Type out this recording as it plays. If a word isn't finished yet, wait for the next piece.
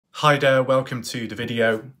Hi there, welcome to the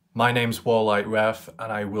video. My name's WarLike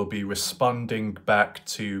and I will be responding back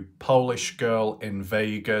to Polish girl in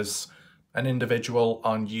Vegas, an individual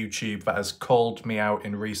on YouTube that has called me out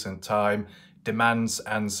in recent time, demands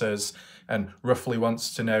answers, and roughly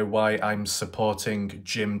wants to know why I'm supporting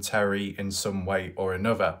Jim Terry in some way or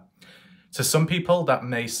another. To some people that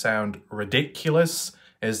may sound ridiculous.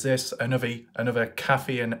 Is this another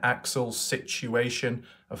Kathy and Axel situation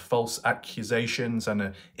of false accusations and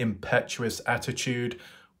an impetuous attitude?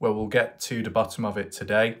 Well, we'll get to the bottom of it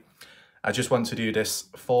today. I just want to do this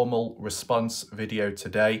formal response video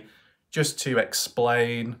today just to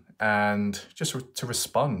explain and just to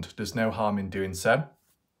respond. There's no harm in doing so.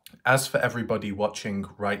 As for everybody watching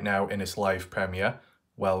right now in this live premiere,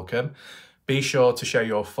 welcome. Be sure to share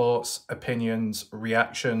your thoughts, opinions,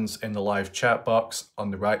 reactions in the live chat box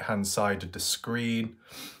on the right-hand side of the screen.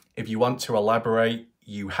 If you want to elaborate,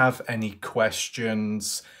 you have any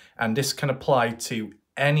questions, and this can apply to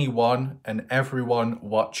anyone and everyone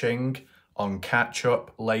watching on catch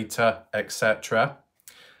up later, etc.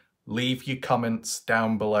 Leave your comments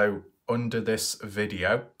down below under this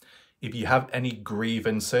video. If you have any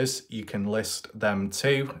grievances, you can list them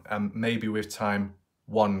too, and maybe with time,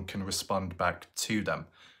 one can respond back to them.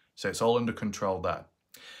 So it's all under control there.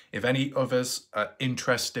 If any others are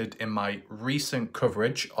interested in my recent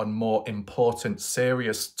coverage on more important,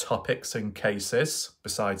 serious topics and cases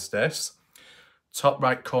besides this, top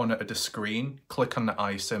right corner of the screen, click on the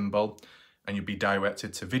eye symbol and you'll be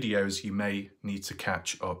directed to videos you may need to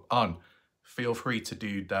catch up on. Feel free to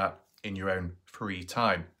do that in your own free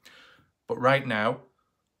time. But right now,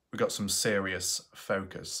 we've got some serious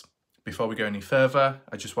focus. Before we go any further,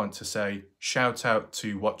 I just want to say shout out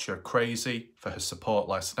to Watcher Crazy for her support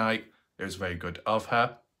last night. It was very good of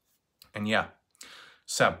her. And yeah,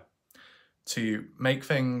 so to make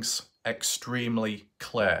things extremely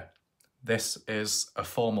clear, this is a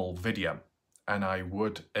formal video and I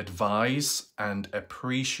would advise and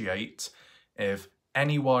appreciate if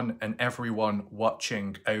anyone and everyone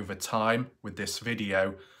watching over time with this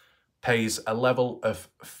video pays a level of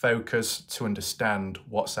focus to understand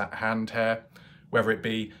what's at hand here, whether it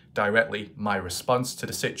be directly my response to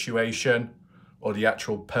the situation or the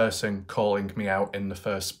actual person calling me out in the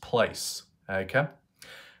first place, okay?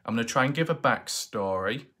 I'm gonna try and give a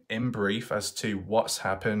backstory in brief as to what's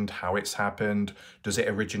happened, how it's happened, does it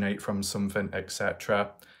originate from something, etc.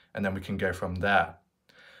 And then we can go from there.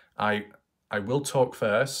 I will talk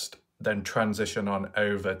first, then transition on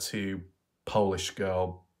over to Polish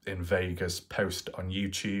girl in Vegas post on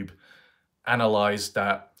YouTube, analyze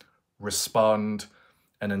that, respond,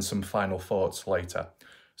 and then some final thoughts later.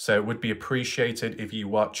 So it would be appreciated if you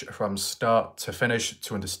watch from start to finish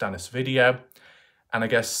to understand this video. And I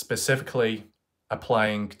guess specifically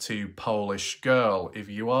applying to Polish girl, if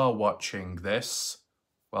you are watching this,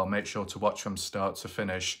 well, make sure to watch from start to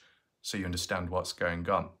finish so you understand what's going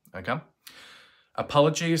on, okay?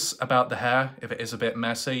 Apologies about the hair if it is a bit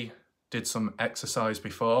messy. Did some exercise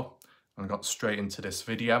before and got straight into this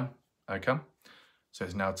video, okay? So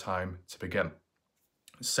it's now time to begin.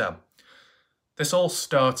 So, this all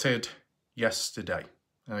started yesterday,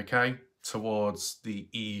 okay? Towards the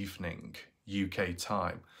evening, UK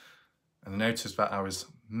time. And I noticed that I was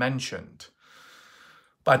mentioned,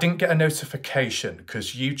 but I didn't get a notification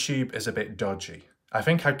because YouTube is a bit dodgy. I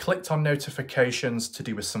think I clicked on notifications to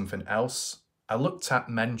do with something else. I looked at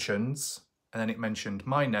mentions and then it mentioned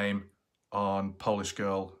my name on Polish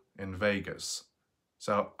girl in Vegas.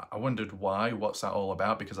 So I wondered why, what's that all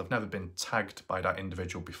about? Because I've never been tagged by that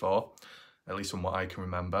individual before, at least from what I can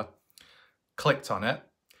remember. Clicked on it,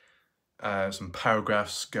 some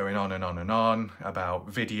paragraphs going on and on and on about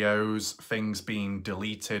videos, things being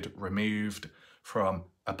deleted, removed from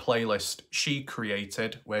a playlist she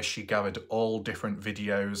created where she gathered all different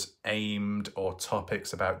videos aimed or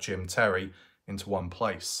topics about Jim Terry into one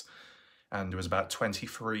place. And there was about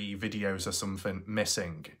 23 videos or something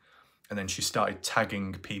missing. And then she started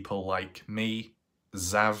tagging people like me,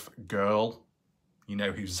 Zav Girl, you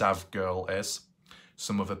know who Zav Girl is,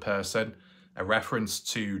 some other person, a reference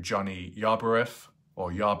to Johnny Yarborough,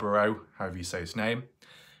 or Yarborough, however you say his name,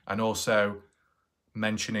 and also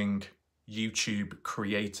mentioning YouTube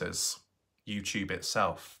creators, YouTube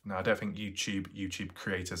itself. Now, I don't think YouTube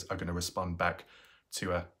creators are going to respond back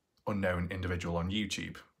to an unknown individual on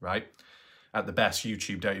YouTube, right? At the best,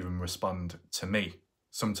 YouTube don't even respond to me.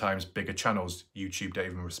 Sometimes bigger channels, YouTube don't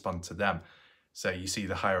even respond to them. So you see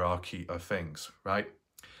the hierarchy of things, right?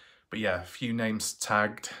 But yeah, a few names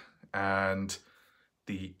tagged and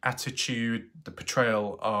the attitude, the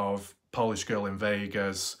portrayal of Polish girl in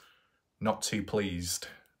Vegas, not too pleased,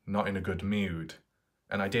 not in a good mood.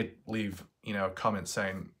 And I did leave, a comment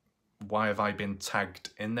saying, why have I been tagged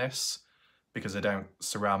in this? Because I don't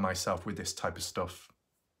surround myself with this type of stuff,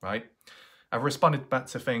 right? I've responded back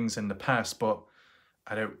to things in the past, but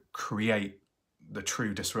I don't create the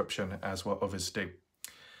true disruption as what others do.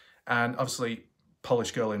 And obviously,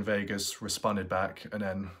 Polish Girl in Vegas responded back, and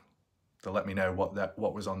then they let me know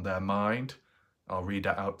what was on their mind. I'll read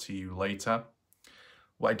that out to you later.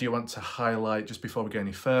 What I do want to highlight, just before we go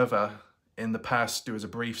any further, in the past, there was a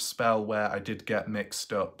brief spell where I did get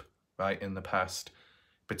mixed up, right, in the past,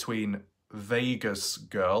 between Vegas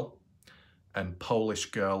Girl and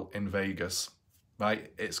Polish Girl in Vegas,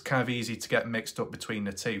 right? It's kind of easy to get mixed up between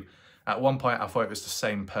the two. At one point, I thought it was the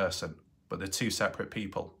same person, but they're two separate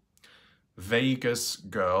people. Vegas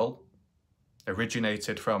Girl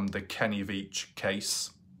originated from the Kenny Veach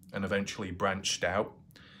case and eventually branched out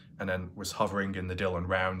and then was hovering in the Dylan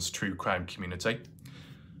Rounds true crime community.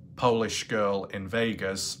 Polish Girl in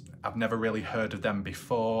Vegas, I've never really heard of them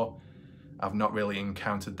before. I've not really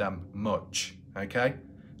encountered them much, okay?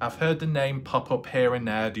 I've heard the name pop up here and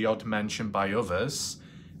there, the odd mention by others,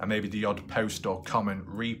 and maybe the odd post or comment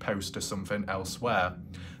repost or something elsewhere,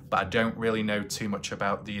 but I don't really know too much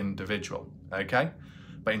about the individual, okay?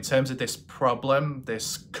 But in terms of this problem,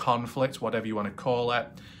 this conflict, whatever you want to call it,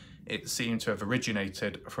 it seemed to have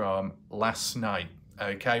originated from last night,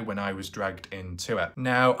 okay, when I was dragged into it.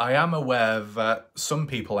 Now, I am aware that some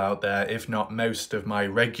people out there, if not most of my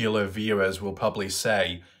regular viewers, will probably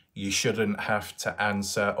say you shouldn't have to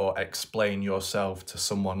answer or explain yourself to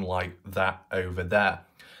someone like that over there.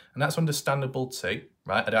 And that's understandable too,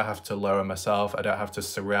 right? I don't have to lower myself. I don't have to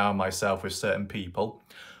surround myself with certain people.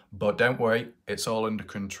 But don't worry, it's all under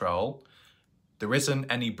control. There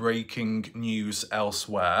isn't any breaking news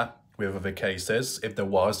elsewhere with other cases. If there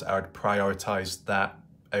was, I would prioritise that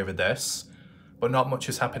over this. But not much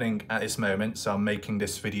is happening at this moment, so I'm making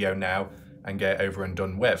this video now and get it over and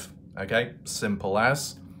done with. Okay, simple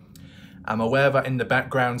as. I'm aware that in the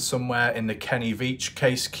background somewhere in the Kenny Veach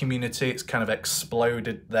case community, it's kind of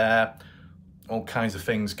exploded there. All kinds of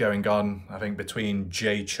things going on, I think, between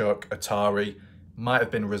J-Chuck, Atari. Might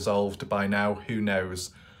have been resolved by now, who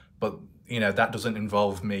knows. But, that doesn't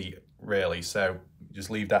involve me, really. So just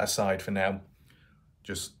leave that aside for now.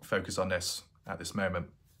 Just focus on this at this moment.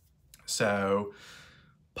 So,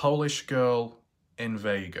 Polish Girl in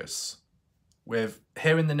Vegas. With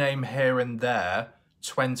hearing the name here and there,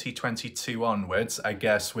 2022 onwards, I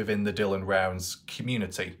guess within the Dylan Rounds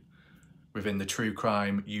community, within the true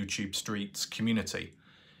crime YouTube streets community,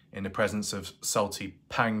 in the presence of Salty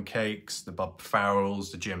Pancakes, the Bob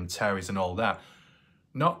Farrells, the Jim Terrys and all that,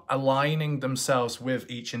 not aligning themselves with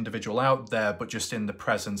each individual out there, but just in the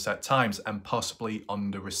presence at times and possibly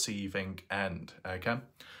on the receiving end, okay?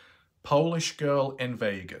 Polish Girl in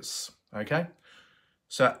Vegas, okay?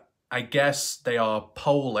 So I guess they are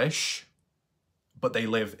Polish, but they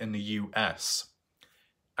live in the US.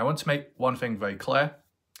 I want to make one thing very clear.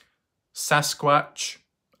 Sasquatch,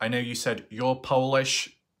 I know you said you're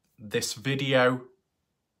Polish. This video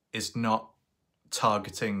is not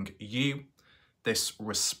targeting you. This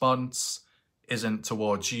response isn't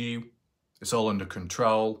towards you. It's all under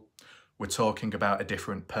control. We're talking about a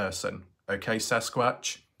different person. Okay,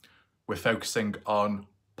 Sasquatch? We're focusing on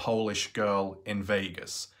Polish Girl in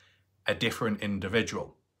Vegas. A different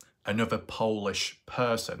individual. Another Polish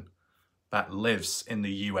person that lives in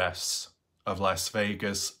the US of Las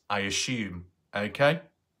Vegas, I assume. Okay?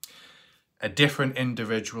 A different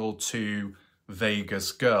individual to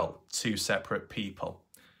Vegas Girl. Two separate people.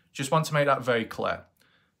 Just want to make that very clear.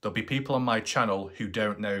 There'll be people on my channel who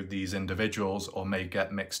don't know these individuals or may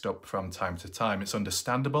get mixed up from time to time. It's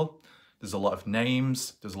understandable. There's a lot of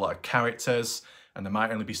names, there's a lot of characters, and there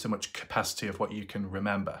might only be so much capacity of what you can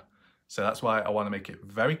remember. So that's why I want to make it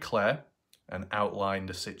very clear and outline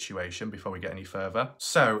the situation before we get any further.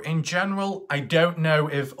 So in general, I don't know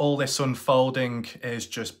if all this unfolding is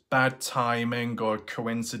just bad timing or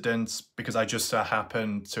coincidence, because I just so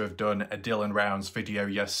happened to have done a Dylan Rounds video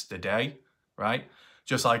yesterday, right?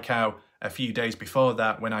 Just like how a few days before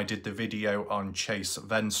that, when I did the video on Chase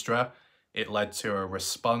Venstra, it led to a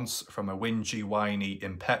response from a whingy, whiny,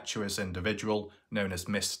 impetuous individual known as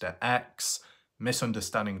Mr. X,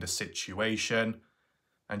 misunderstanding the situation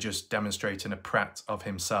and just demonstrating a prat of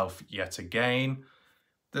himself yet again.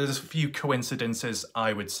 There's a few coincidences,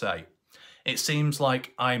 I would say. It seems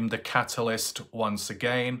like I'm the catalyst once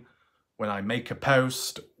again. When I make a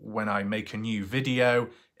post, when I make a new video,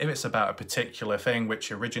 if it's about a particular thing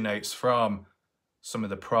which originates from some of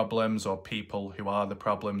the problems or people who are the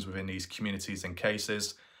problems within these communities and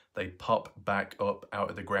cases, they pop back up out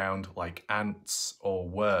of the ground like ants or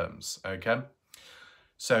worms, okay?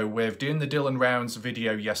 So with doing the Dylan Rounds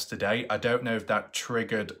video yesterday, I don't know if that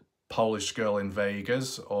triggered Polish Girl in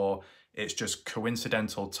Vegas or it's just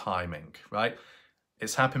coincidental timing, right?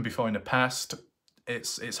 It's happened before in the past.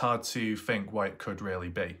 It's hard to think what it could really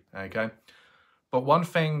be, okay? But one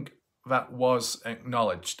thing that was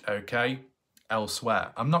acknowledged, okay,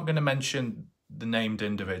 elsewhere. I'm not going to mention the named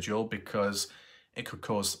individual because it could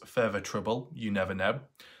cause further trouble, you never know.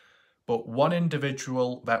 But one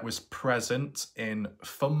individual that was present in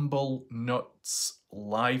Fumble Nuts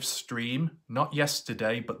live stream, not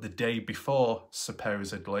yesterday, but the day before,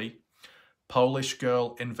 supposedly, Polish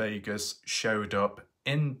Girl in Vegas showed up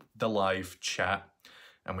in the live chat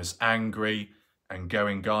and was angry and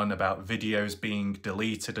going on about videos being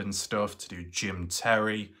deleted and stuff to do Jim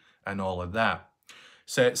Terry and all of that.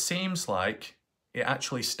 So it seems like it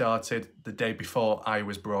actually started the day before I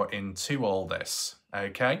was brought into all this,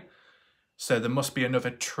 okay? So there must be another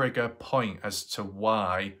trigger point as to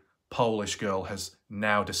why Polish Girl has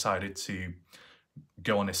now decided to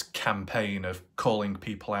go on this campaign of calling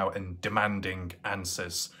people out and demanding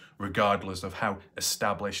answers, regardless of how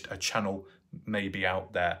established a channel may be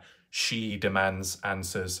out there. She demands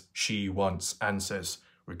answers, she wants answers,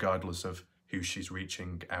 regardless of who she's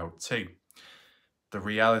reaching out to. The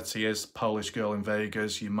reality is, Polish Girl in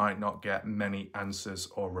Vegas, you might not get many answers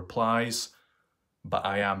or replies, but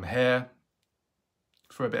I am here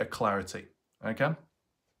for a bit of clarity, okay?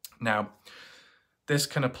 Now, this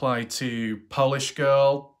can apply to Polish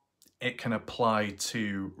Girl, it can apply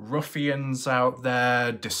to ruffians out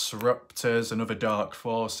there, disruptors and other dark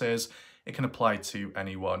forces. It can apply to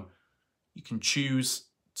anyone. You can choose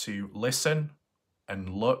to listen and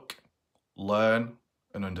look, learn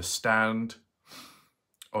and understand,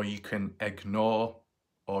 or you can ignore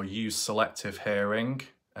or use selective hearing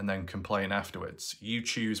and then complain afterwards. You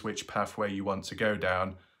choose which pathway you want to go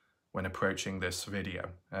down when approaching this video,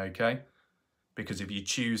 okay? Because if you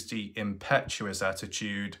choose the impetuous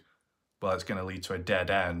attitude, well, it's going to lead to a dead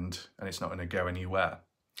end and it's not going to go anywhere.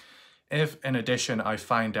 If, in addition, I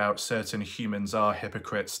find out certain humans are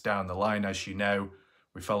hypocrites down the line, as you know,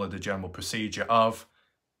 we follow the general procedure of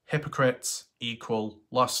hypocrites equal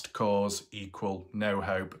lost cause equal no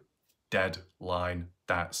hope, dead line,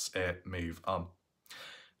 that's it, move on.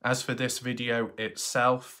 As for this video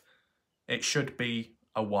itself, it should be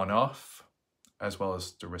a one-off, as well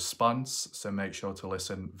as the response, so make sure to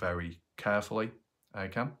listen very carefully,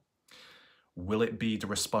 okay? Will it be the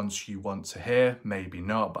response you want to hear? Maybe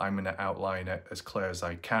not, but I'm going to outline it as clear as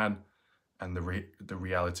I can and the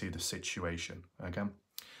reality of the situation, okay?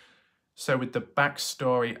 So with the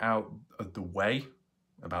backstory out of the way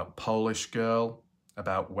about Polish Girl,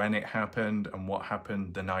 about when it happened and what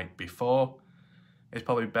happened the night before, it's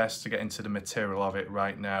probably best to get into the material of it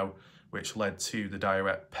right now, which led to the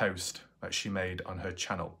direct post that she made on her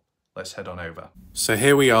channel. Let's head on over. So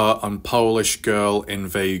here we are on Polish Girl in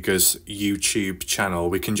Vegas YouTube channel.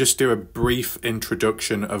 We can just do a brief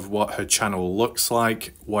introduction of what her channel looks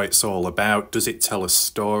like, what it's all about. Does it tell a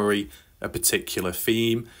story, a particular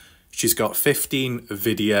theme? She's got 15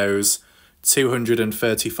 videos,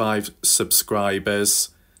 235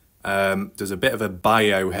 subscribers. There's a bit of a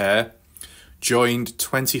bio here. Joined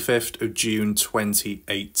 25th of June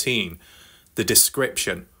 2018. The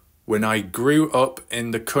description: when I grew up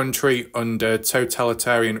in the country under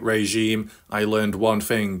totalitarian regime, I learned one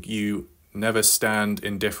thing: you never stand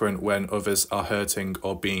indifferent when others are hurting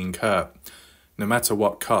or being hurt, no matter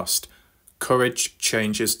what cost. Courage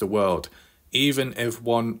changes the world, even if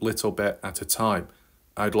one little bit at a time.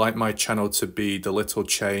 I'd like my channel to be the little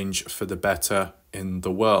change for the better in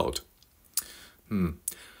the world.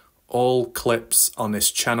 All clips on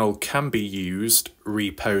this channel can be used,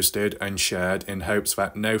 reposted and shared in hopes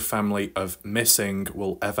that no family of missing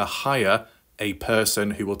will ever hire a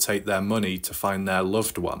person who will take their money to find their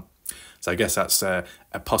loved one. So I guess that's a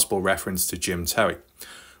possible reference to Jim Terry.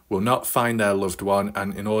 Will not find their loved one,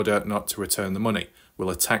 and in order not to return the money, will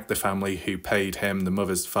attack the family who paid him, the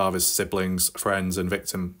mother's, father's, siblings, friends and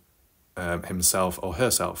victim himself or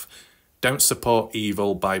herself. Don't support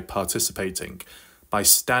evil by participating. By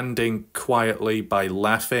standing quietly, by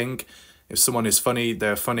laughing. If someone is funny,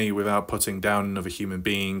 they're funny without putting down another human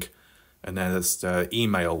being. And then there's the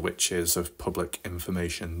email, which is of public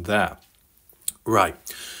information there. Right.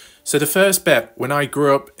 So the first bit, when I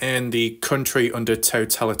grew up in the country under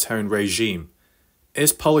totalitarian regime,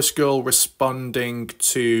 is Polish Girl responding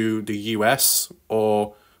to the US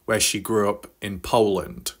or where she grew up in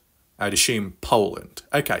Poland? I'd assume Poland.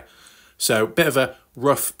 Okay. So bit of a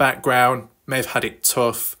rough background. May have had it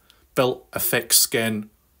tough, built a thick skin,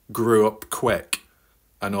 grew up quick.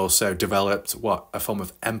 and also developed a form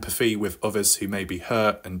of empathy with others who may be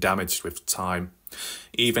hurt and damaged with time.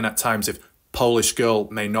 Even at times, if Polish girl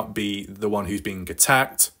may not be the one who's being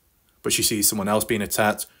attacked, but she sees someone else being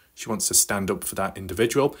attacked, she wants to stand up for that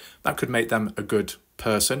individual. That could make them a good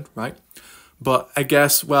person, right? But I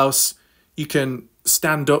guess whilst you can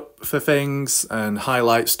stand up for things and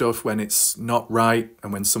highlight stuff when it's not right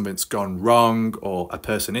and when something's gone wrong or a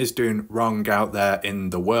person is doing wrong out there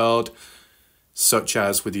in the world, such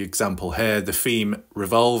as with the example here, the theme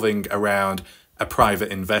revolving around a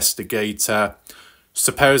private investigator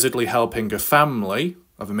supposedly helping a family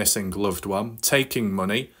of a missing loved one, taking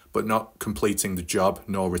money but not completing the job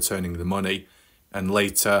nor returning the money, and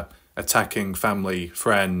later attacking family,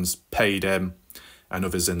 friends, paid him, and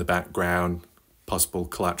others in the background, possible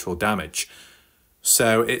collateral damage.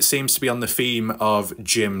 So it seems to be on the theme of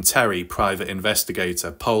Jim Terry, private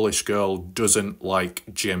investigator. Polish girl doesn't like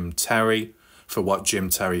Jim Terry for what Jim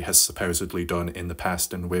Terry has supposedly done in the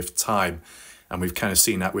past and with time. And we've kind of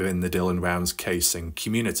seen that within the Dylan Rounds casing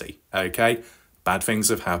community, okay? Bad things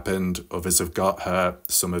have happened, others have got hurt,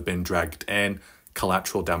 some have been dragged in,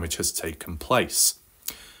 collateral damage has taken place.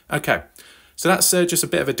 Okay, so that's just a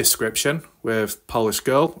bit of a description with Polish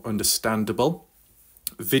girl, understandable.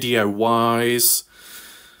 Video-wise,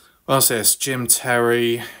 what's this? Jim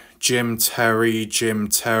Terry, Jim Terry, Jim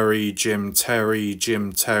Terry, Jim Terry,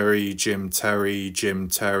 Jim Terry, Jim Terry, Jim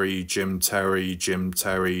Terry, Jim Terry, Jim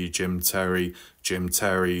Terry, Jim Terry, Jim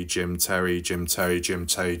Terry, Jim Terry, Jim Terry, Jim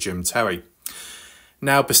Terry, Jim Terry.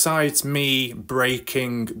 Now, besides me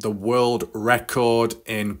breaking the world record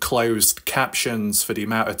in closed captions for the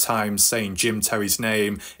amount of time saying Jim Terry's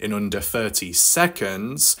name in under 30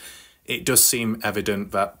 seconds, it does seem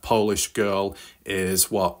evident that Polish girl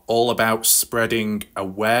is all about spreading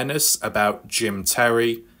awareness about Jim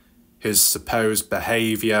Terry, his supposed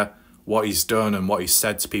behaviour, what he's done and what he's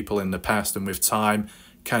said to people in the past, and with time,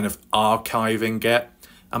 kind of archiving it.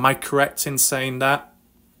 Am I correct in saying that?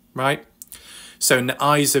 Right? So in the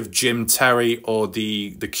eyes of Jim Terry or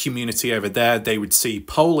the community over there, they would see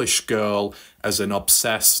Polish girl as an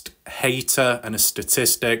obsessed hater and a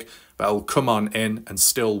statistic that'll come on in and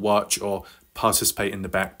still watch or participate in the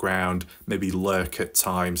background, maybe lurk at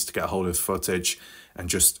times to get hold of footage and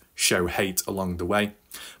just show hate along the way.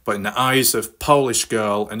 But in the eyes of Polish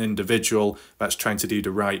girl, an individual that's trying to do the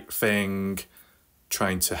right thing,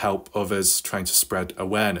 trying to help others, trying to spread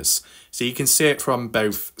awareness. So you can see it from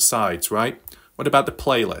both sides, right? What about the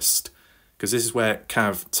playlist? Because this is where it kind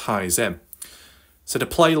of ties in. So the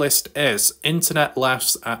playlist is Internet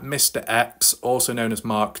Laughs at Mr. X, also known as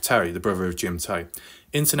Mark Terry, the brother of Jim Terry.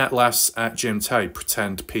 Internet Laughs at Jim Terry,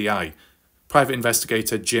 pretend PI. Private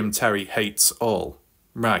investigator Jim Terry hates all.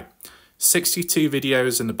 Right. 62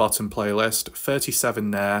 videos in the bottom playlist,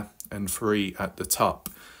 37 there, and 3 at the top.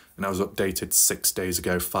 And that was updated 6 days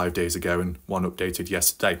ago, 5 days ago, and 1 updated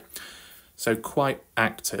yesterday. So quite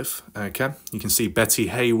active, okay? You can see Betty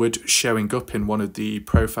Haywood showing up in one of the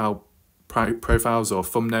profiles or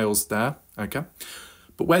thumbnails there, okay?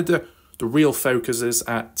 But where the real focus is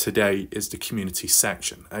at today is the community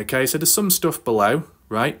section, okay? So there's some stuff below,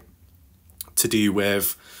 right? To do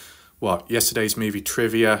with, yesterday's movie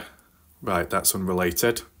trivia. Right, that's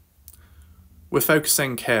unrelated. We're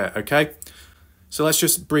focusing here, okay? So let's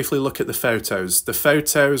just briefly look at the photos. The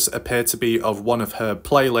photos appear to be of one of her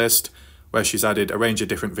playlist where she's added a range of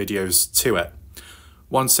different videos to it.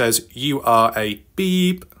 One says, "You are a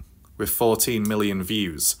beep," with 14 million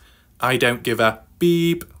views. "I don't give a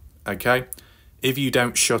beep," okay? "If you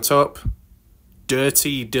don't shut up,"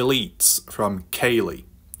 "Dirty Deletes" from Kaylee.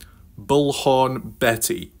 "Bullhorn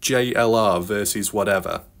Betty," JLR versus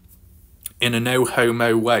whatever. "In a no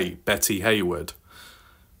homo way," Betty Haywood.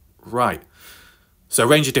 Right. So a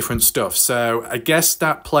range of different stuff. So I guess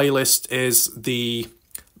that playlist is the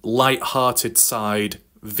light-hearted side,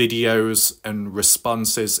 videos and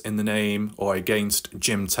responses in the name or against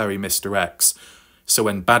Jim Terry, Mr. X. So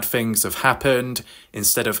when bad things have happened,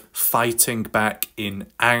 instead of fighting back in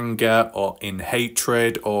anger or in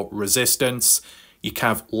hatred or resistance, you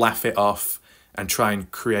kind of laugh it off and try and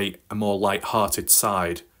create a more light-hearted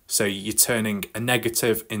side. So you're turning a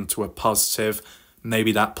negative into a positive.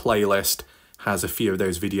 Maybe that playlist has a few of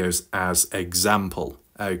those videos as example,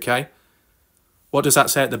 okay? What does that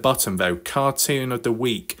say at the bottom though? Cartoon of the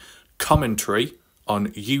week, commentary on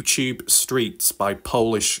YouTube Streets by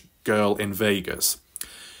Polish Girl in Vegas.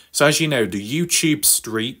 So as you know, the YouTube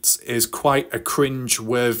Streets is quite a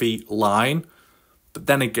cringe-worthy line, but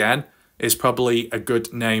then again, is probably a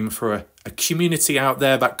good name for a community out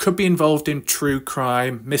there that could be involved in true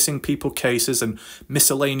crime, missing people cases and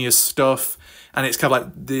miscellaneous stuff, and it's kind of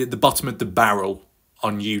like the bottom of the barrel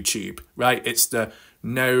on YouTube, right? It's the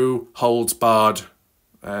no holds barred,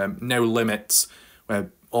 no limits,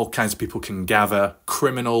 where all kinds of people can gather,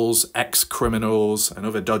 criminals, ex-criminals and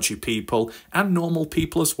other dodgy people and normal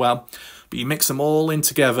people as well. But you mix them all in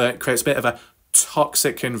together, it creates a bit of a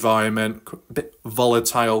toxic environment, a bit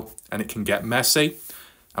volatile, and it can get messy.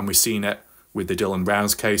 And we've seen it with the Dylan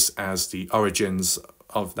Rounds case, as the origins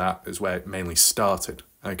of that is where it mainly started,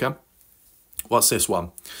 okay? What's this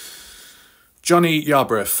one? Johnny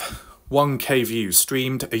Yarbrough, 1K views,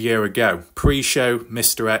 streamed a year ago. Pre-show,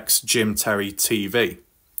 Mr. X, Jim Terry TV.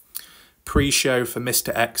 Pre-show for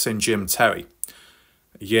Mr. X and Jim Terry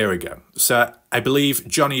a year ago. So I believe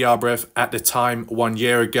Johnny Yarbrough at the time 1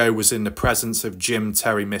 year ago was in the presence of Jim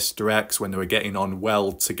Terry, Mr. X, when they were getting on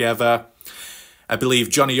well together. I believe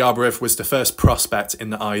Johnny Yarbrough was the first prospect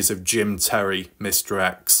in the eyes of Jim Terry, Mr.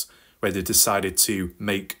 X, where they decided to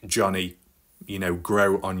make Johnny, you know,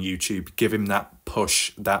 grow on YouTube, give him that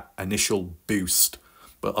push, that initial boost.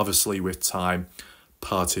 But obviously with time,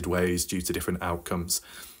 parted ways due to different outcomes.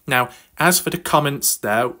 Now, as for the comments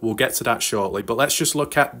there, we'll get to that shortly, but let's just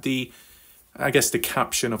look at the, I guess, the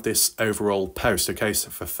caption of this overall post, okay, so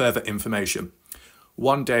for further information.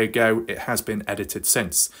 1 day ago, it has been edited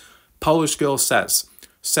since. Polish Girl says,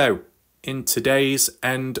 so, in today's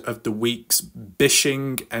end of the week's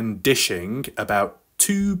bishing and dishing about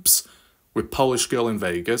tubes with Polish Girl in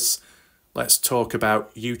Vegas, let's talk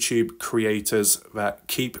about YouTube creators that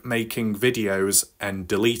keep making videos and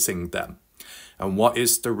deleting them. And what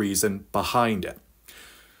is the reason behind it?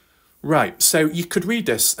 Right, so you could read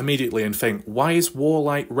this immediately and think, why is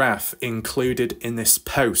WarLike Wrath included in this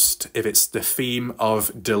post if it's the theme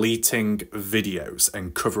of deleting videos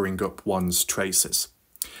and covering up one's traces?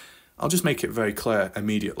 I'll just make it very clear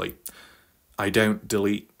immediately. I don't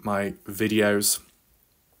delete my videos,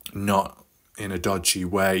 not in a dodgy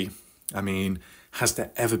way. I mean, has there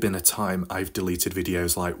ever been a time I've deleted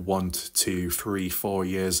videos like 1 to 2, 3, 4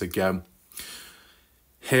 years ago?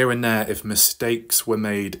 Here and there, if mistakes were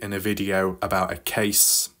made in a video about a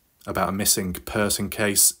case, about a missing person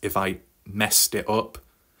case, if I messed it up,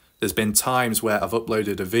 there's been times where I've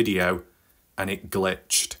uploaded a video and it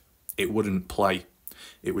glitched. It wouldn't play.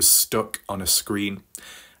 It was stuck on a screen.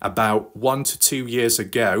 About 1 to 2 years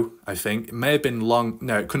ago, I think, it may have been long,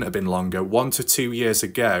 no, it couldn't have been longer, 1 to 2 years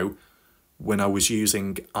ago, when I was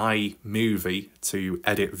using iMovie to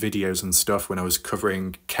edit videos and stuff, when I was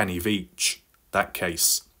covering Kenny Veach, that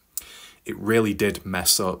case, it really did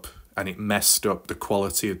mess up, and it messed up the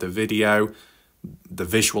quality of the video, the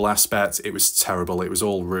visual aspect. It was terrible. It was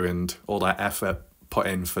all ruined, all that effort put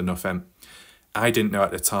in for nothing. I didn't know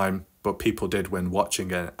at the time, but people did when watching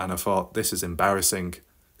it, and I thought, this is embarrassing.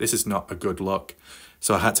 This is not a good look.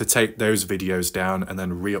 So I had to take those videos down and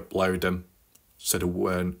then re-upload them so they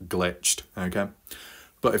weren't glitched, okay?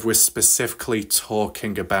 But if we're specifically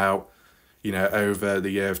talking about, you know, over the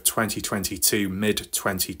year of 2022,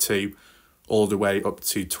 mid-22, all the way up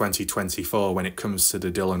to 2024, when it comes to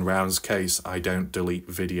the Dylan Rounds case, I don't delete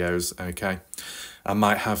videos, okay? I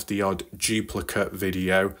might have the odd duplicate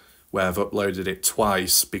video where I've uploaded it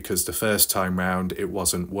twice because the first time round it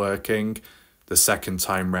wasn't working, the second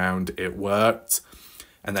time round it worked,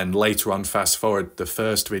 and then later on, fast forward, the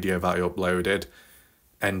first video that I uploaded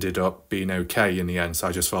ended up being okay in the end. So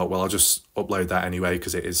I just thought, well, I'll just upload that anyway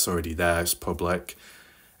because it is already there, it's public.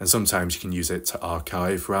 And sometimes you can use it to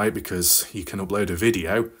archive, right? Because you can upload a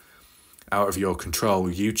video out of your control.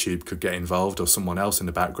 YouTube could get involved or someone else in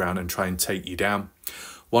the background and try and take you down.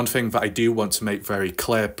 One thing that I do want to make very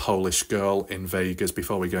clear, Polish Girl in Vegas,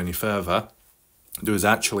 before we go any further, there was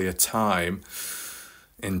actually a time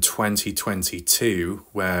in 2022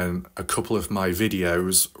 when a couple of my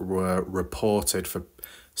videos were reported for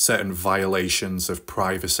certain violations of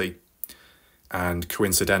privacy, and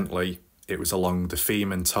coincidentally it was along the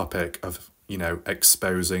theme and topic of, you know,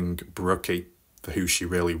 exposing Brookie for who she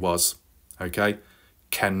really was, okay?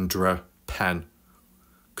 Kendra Penn,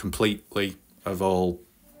 completely of all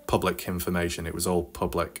public information. It was all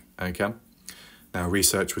public, okay? Now,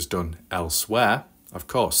 research was done elsewhere, of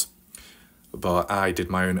course, but I did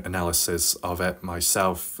my own analysis of it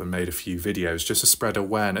myself and made a few videos just to spread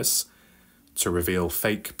awareness, to reveal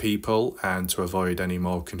fake people and to avoid any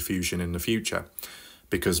more confusion in the future.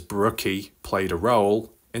 Because Brookie played a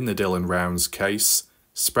role in the Dylan Rounds case,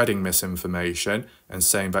 spreading misinformation and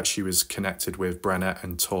saying that she was connected with Brenner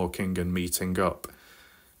and talking and meeting up.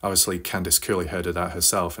 Obviously, Candice Cooley heard of that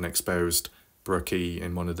herself and exposed Brookie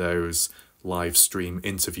in one of those live stream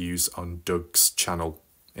interviews on Doug's channel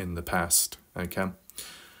in the past, okay?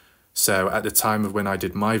 So at the time of when I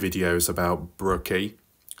did my videos about Brookie,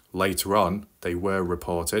 later on, they were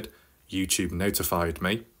reported. YouTube notified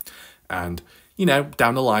me. And, you know,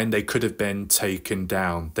 down the line, they could have been taken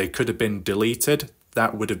down. They could have been deleted.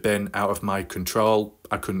 That would have been out of my control.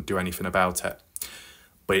 I couldn't do anything about it.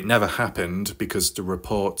 But it never happened because the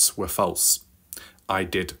reports were false. I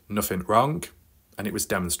did nothing wrong, and it was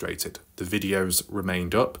demonstrated. The videos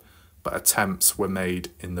remained up, but attempts were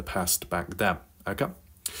made in the past back then. Okay?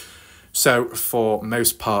 So for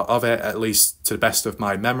most part of it, at least to the best of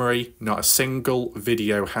my memory, not a single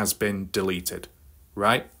video has been deleted,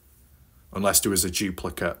 right? Unless there was a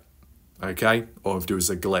duplicate, okay? Or if there was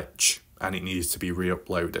a glitch and it needs to be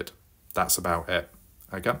re-uploaded. That's about it,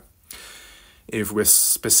 okay? If we're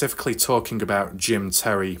specifically talking about Jim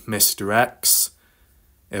Terry, Mr. X,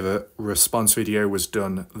 if a response video was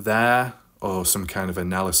done there, or some kind of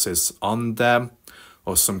analysis on them,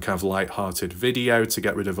 or some kind of light-hearted video to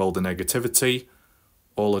get rid of all the negativity,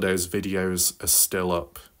 all of those videos are still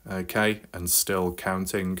up, okay? And still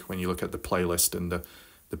counting when you look at the playlist and the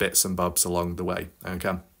bits and bobs along the way,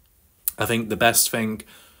 okay? I think the best thing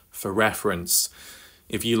for reference,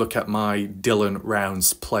 if you look at my Dylan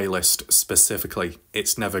Rounds playlist specifically,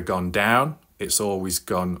 it's never gone down, it's always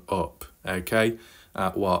gone up, okay?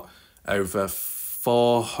 At what, over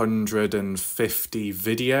 450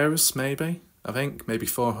 videos, maybe? I think, maybe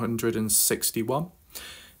 461.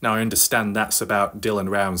 Now, I understand that's about Dylan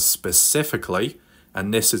Rounds specifically,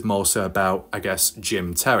 and this is more so about, I guess,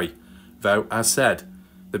 Jim Terry. Though, as said, there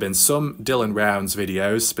have been some Dylan Rounds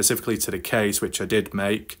videos, specifically to the case which I did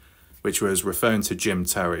make, which was referring to Jim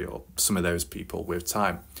Terry or some of those people with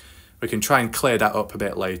time. We can try and clear that up a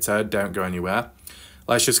bit later, don't go anywhere.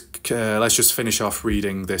 Let's just finish off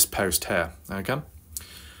reading this post here, okay?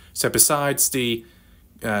 So besides the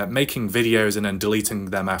making videos and then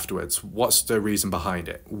deleting them afterwards, what's the reason behind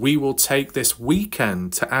it? We will take this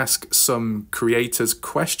weekend to ask some creators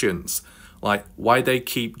questions, like why they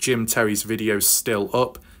keep Jim Terry's videos still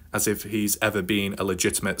up as if he's ever been a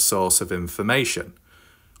legitimate source of information.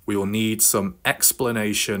 We will need some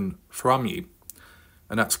explanation from you.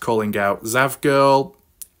 And that's calling out Zavgirl,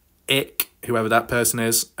 Ick, whoever that person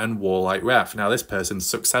is, and WarLike Ref. Now this person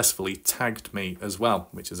successfully tagged me as well,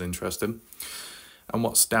 which is interesting. And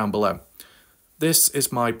what's down below? This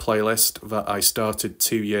is my playlist that I started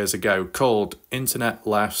 2 years ago called Internet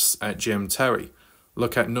Laughs at Jim Terry.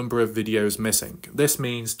 Look at number of videos missing. This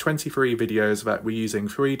means 23 videos that were using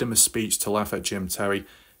freedom of speech to laugh at Jim Terry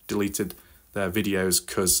deleted their videos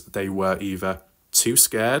because they were either too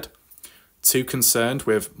scared, too concerned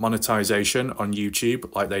with monetization on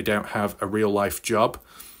YouTube, like they don't have a real life job,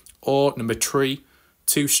 or number 3,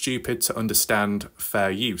 too stupid to understand fair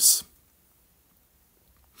use.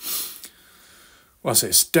 What's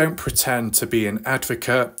this? Don't pretend to be an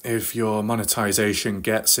advocate if your monetization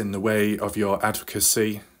gets in the way of your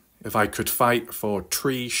advocacy. If I could fight for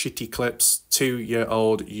 3 shitty clips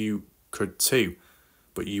 2-year-old, you could too,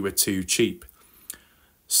 but you were too cheap.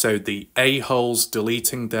 So the a-holes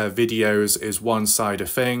deleting their videos is one side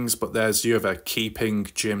of things, but there's the other, keeping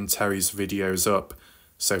Jim Terry's videos up.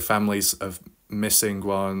 So families of missing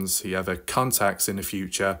ones he ever contacts in the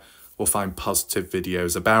future will find positive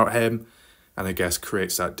videos about him, and I guess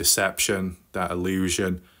creates that deception, that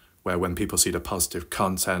illusion, where when people see the positive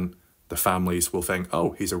content, the families will think,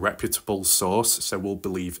 oh, he's a reputable source, so we'll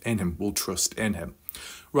believe in him, we'll trust in him.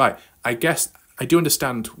 Right, I guess I do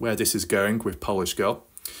understand where this is going with Polish Girl.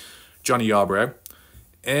 Johnny Yarborough,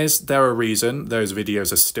 is there a reason those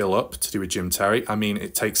videos are still up to do with Jim Terry? I mean,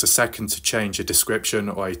 it takes a second to change a description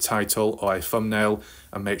or a title or a thumbnail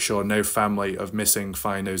and make sure no family of missing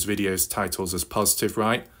find those videos titles as positive,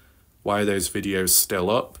 right? Why are those videos still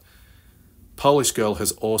up? Polish Girl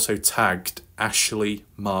has also tagged Ashley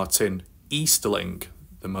Martin Easterling,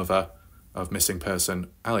 the mother of missing person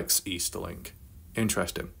Alex Easterling.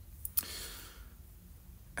 Interesting.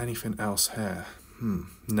 Anything else here?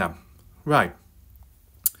 No. Right.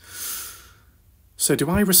 So do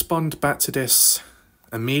I respond back to this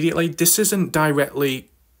immediately? This isn't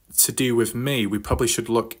directly to do with me. We probably should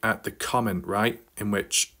look at the comment, right, in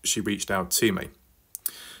which she reached out to me.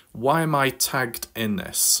 Why am I tagged in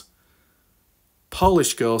this?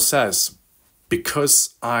 Polish Girl says,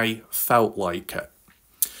 because I felt like it.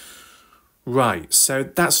 Right, so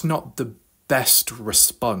that's not the best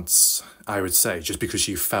response, I would say, just because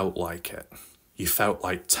you felt like it. You felt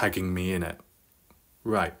like tagging me in it.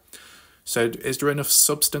 Right, so is there enough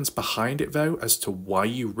substance behind it, though, as to why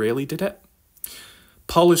you really did it?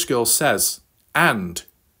 Polish Girl says, and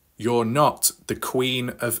you're not the Queen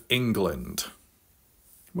of England.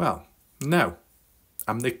 Well, no.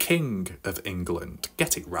 I'm the King of England.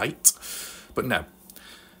 Get it right. But no.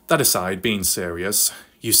 That aside, being serious,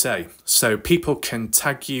 you say, so people can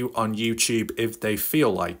tag you on YouTube if they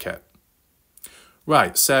feel like it.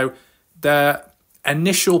 Right, so their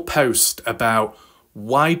initial post about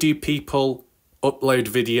why do people upload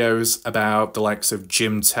videos about the likes of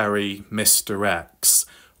Jim Terry, Mr. X?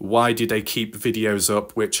 Why do they keep videos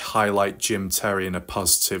up which highlight Jim Terry in a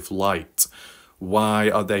positive light? Why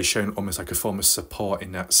are they showing almost like a form of support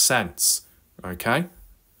in that sense? Okay,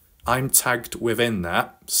 I'm tagged within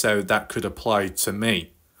that, so that could apply to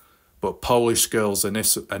me. But Polish Girl's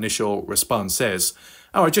initial response is,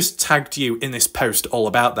 oh, I just tagged you in this post all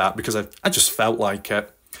about that because I just felt like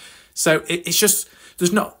it. So it's just,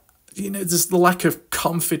 there's not, there's the lack of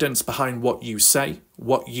confidence behind what you say,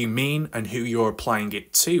 what you mean, and who you're applying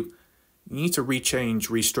it to. You need to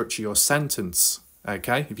restructure your sentence,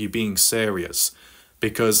 okay, if you're being serious.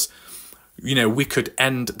 Because, we could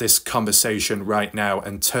end this conversation right now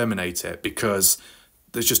and terminate it because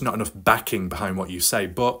there's just not enough backing behind what you say.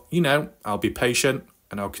 But, I'll be patient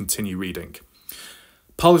and I'll continue reading.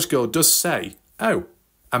 Polish Girl does say, oh,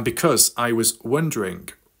 and because I was wondering,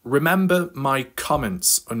 remember my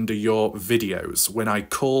comments under your videos when I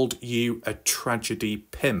called you a tragedy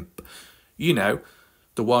pimp?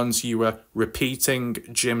 The ones you were repeating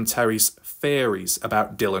Jim Terry's theories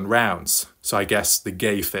about Dylan Rounds. So I guess the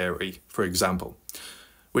gay theory, for example,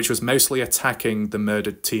 which was mostly attacking the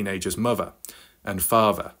murdered teenager's mother and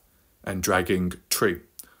father and dragging True,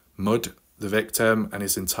 Mud, the victim, and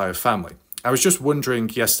his entire family. I was just wondering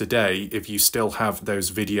yesterday if you still have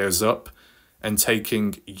those videos up and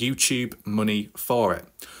taking YouTube money for it,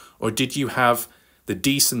 or did you have the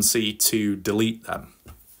decency to delete them?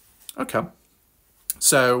 Okay,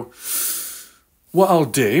 so what I'll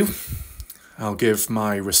do, I'll give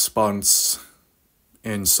my response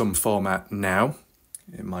in some format now.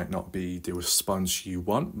 It might not be the response you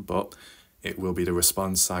want, but it will be the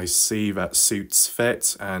response I see that suits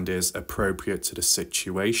fit and is appropriate to the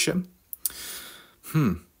situation.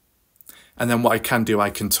 And then what I can do, I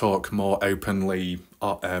can talk more openly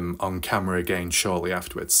on camera again shortly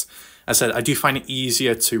afterwards. As I said, I do find it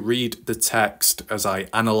easier to read the text as I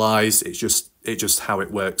analyse. It's just how it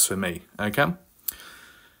works for me, okay?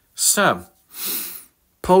 So,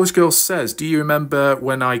 Polish Girl says, do you remember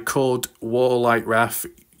when I called WarLike Raf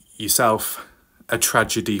yourself a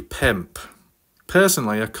tragedy pimp?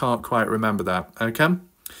 Personally, I can't quite remember that, okay?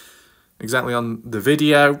 Exactly on the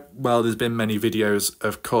video, well, there's been many videos,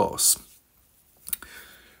 of course.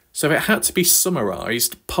 So if it had to be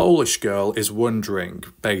summarised, Polish Girl is wondering,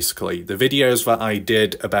 basically, the videos that I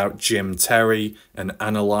did about Jim Terry and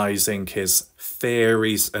analysing his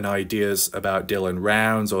theories and ideas about Dylan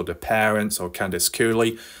Rounds or the parents or Candice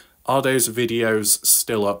Cooley, are those videos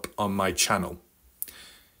still up on my channel?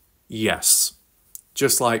 Yes,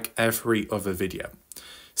 just like every other video.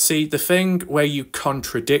 See, the thing where you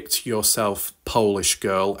contradict yourself, Polish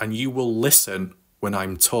Girl, and you will listen when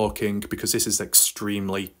I'm talking because this is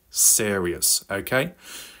extremely serious, okay?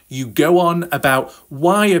 You go on about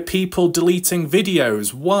why are people deleting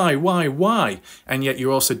videos? Why? And yet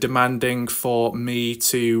you're also demanding for me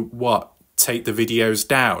to, what, take the videos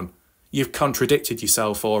down? You've contradicted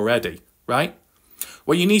yourself already, right?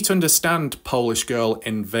 Well, you need to understand, Polish Girl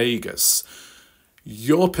in Vegas,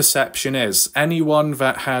 your perception is anyone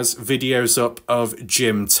that has videos up of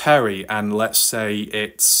Jim Terry and let's say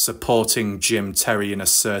it's supporting Jim Terry in a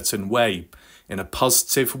certain way, in a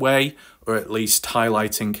positive way, or at least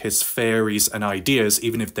highlighting his theories and ideas,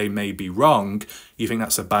 even if they may be wrong, you think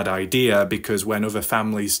that's a bad idea because when other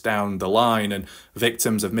families down the line and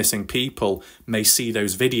victims of missing people may see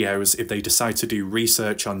those videos, if they decide to do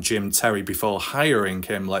research on Jim Terry before hiring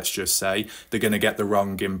him, let's just say, they're going to get the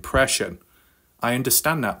wrong impression. I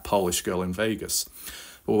understand that, Polish Girl in Vegas.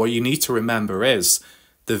 But what you need to remember is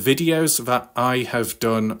the videos that I have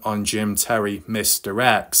done on Jim Terry, Mr.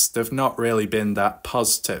 X, they've not really been that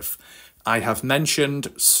positive. I have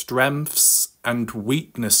mentioned strengths and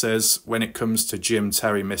weaknesses when it comes to Jim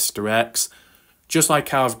Terry, Mr. X, just like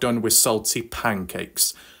how I've done with Salty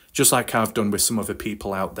Pancakes, just like how I've done with some other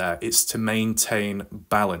people out there. It's to maintain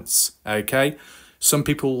balance, okay? Some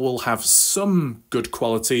people will have some good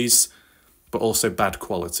qualities, but also bad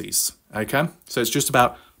qualities, okay? So it's just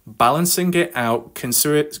about balancing it out,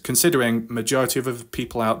 considering majority of other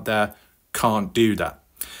people out there can't do that.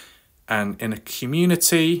 And in a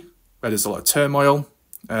community where there's a lot of turmoil,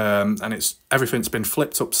 and everything's been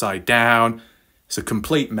flipped upside down, it's a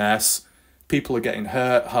complete mess, people are getting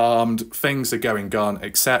hurt, harmed, things are going on,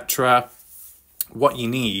 etc. What you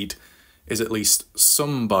need is at least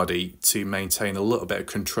somebody to maintain a little bit of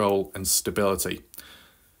control and stability.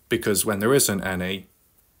 Because when there isn't any,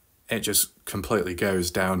 it just completely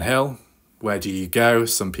goes downhill where do you go?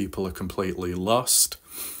 Some people are completely lost.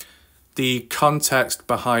 The context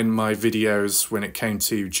behind my videos when it came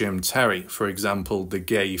to Jim Terry, for example, the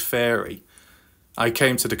gay theory, I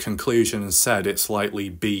came to the conclusion and said it's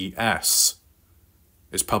likely BS.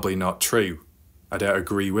 It's probably not true. I don't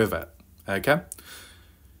agree with it, okay?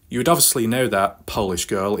 You would obviously know that, Polish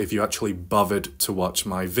girl, if you actually bothered to watch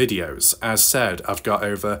my videos. As said, I've got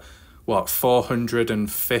over,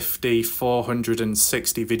 450,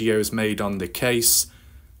 460 videos made on the case,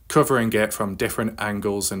 covering it from different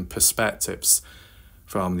angles and perspectives.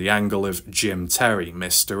 From the angle of Jim Terry,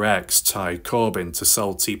 Mr. X, Ty Corbin, to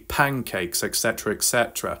salty pancakes, etc,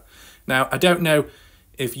 etc. Now, I don't know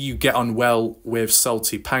if you get on well with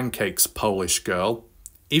salty pancakes, Polish girl.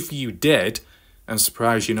 If you did, I'm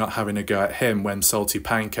surprised you're not having a go at him when Salty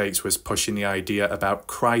Pancakes was pushing the idea about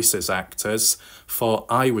crisis actors, for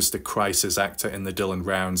I was the crisis actor in the Dylan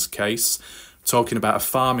Rounds case, talking about a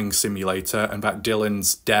farming simulator and that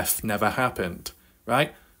Dylan's death never happened,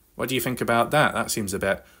 right? What do you think about that? That seems a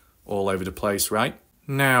bit all over the place, right?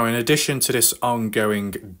 Now, in addition to this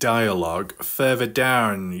ongoing dialogue, further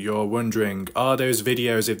down, you're wondering, are those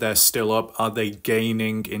videos, if they're still up, are they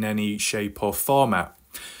gaining in any shape or format?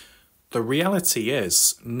 The reality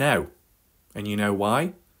is, no. And you know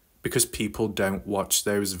why? Because people don't watch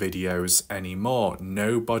those videos anymore.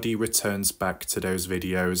 Nobody returns back to those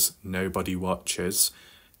videos. Nobody watches.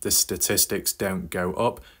 The statistics don't go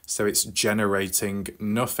up, so it's generating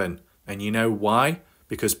nothing. And you know why?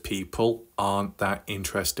 Because people aren't that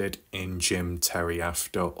interested in Jim Terry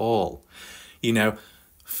after all. You know,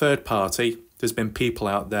 third party, there's been people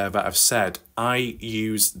out there that have said, I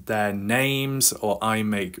use their names or I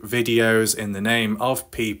make videos in the name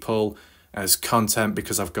of people as content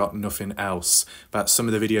because I've got nothing else. But some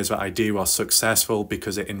of the videos that I do are successful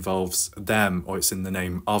because it involves them or it's in the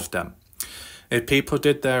name of them. If people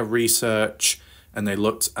did their research and they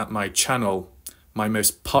looked at my channel, my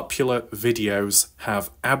most popular videos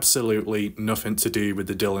have absolutely nothing to do with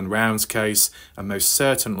the Dylan Rounds case and most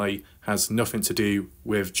certainly has nothing to do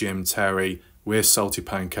with Jim Terry, with Salty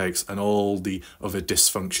Pancakes and all the other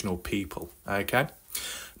dysfunctional people, okay?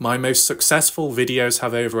 My most successful videos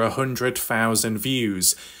have over 100,000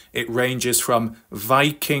 views. It ranges from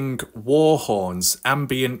Viking war horns,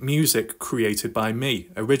 ambient music created by me,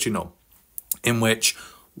 original, in which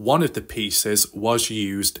one of the pieces was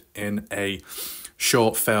used in a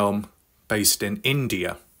short film based in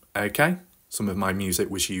India, okay? Some of my music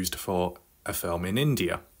was used for a film in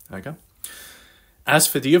India, okay? As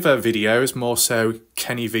for the other videos, more so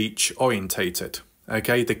Kenny Veach orientated,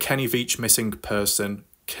 okay? The Kenny Veach missing person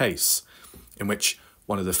case, in which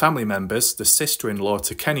one of the family members, the sister-in-law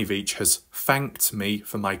to Kenny Veach, has thanked me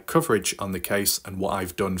for my coverage on the case and what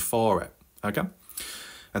I've done for it, okay?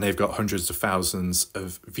 And they've got hundreds of thousands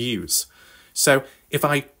of views. So if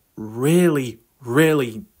I really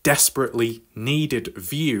desperately needed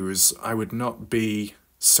views, I would not be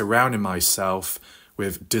surrounding myself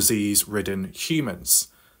with disease-ridden humans.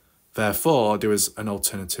 Therefore, there was an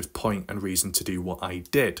alternative point and reason to do what I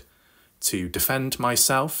did, to defend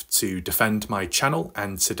myself, to defend my channel,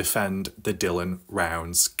 and to defend the Dylan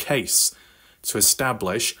Rounds case, to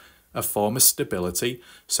establish a form of stability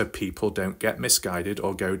so people don't get misguided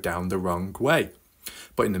or go down the wrong way.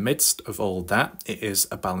 But in the midst of all that, it is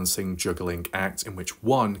a balancing, juggling act in which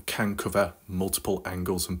one can cover multiple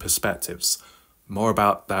angles and perspectives. More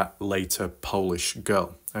about that later, Polish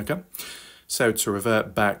girl, okay? So to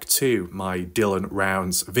revert back to my Dylan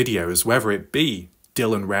Rounds videos, whether it be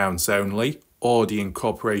Dylan Rounds only or the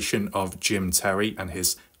incorporation of Jim Terry and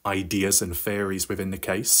his ideas and theories within the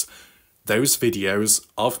case, those videos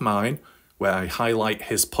of mine where I highlight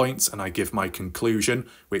his points and I give my conclusion,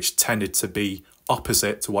 which tended to be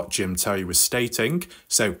opposite to what Jim Terry was stating.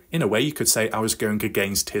 So in a way you could say I was going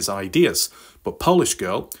against his ideas. But Polish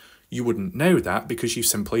girl, you wouldn't know that because you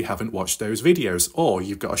simply haven't watched those videos or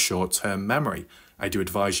you've got a short-term memory. I do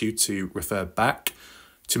advise you to refer back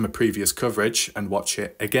to my previous coverage and watch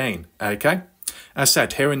it again, okay? As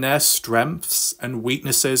said, here and there, strengths and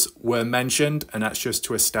weaknesses were mentioned, and that's just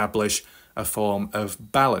to establish a form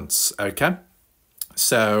of balance, okay?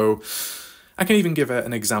 So I can even give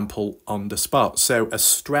an example on the spot. So a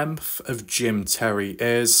strength of Jim Terry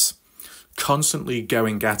is constantly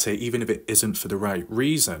going at it, even if it isn't for the right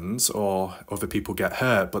reasons or other people get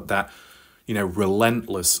hurt, but that, you know,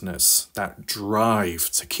 relentlessness, that drive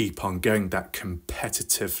to keep on going, that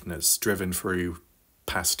competitiveness driven through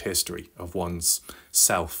past history of one's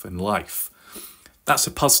self and life. That's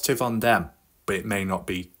a positive on them, but it may not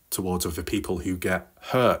be towards other people who get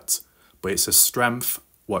hurt. But it's a strength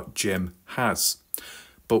what Jim has.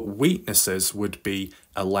 but weaknesses would be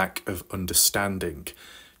a lack of understanding.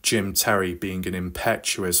 Jim Terry being an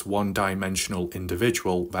impetuous, one-dimensional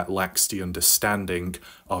individual that lacks the understanding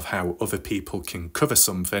of how other people can cover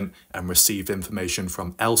something and receive information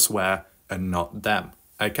from elsewhere and not them,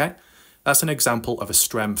 okay? That's an example of a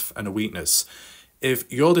strength and a weakness. If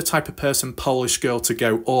you're the type of person, Polish girl, to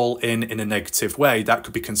go all in a negative way, that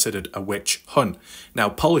could be considered a witch hunt. Now,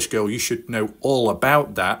 Polish girl, you should know all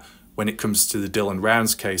about that when it comes to the Dylan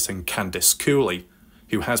Rounds case and Candice Cooley,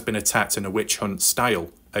 who has been attacked in a witch hunt style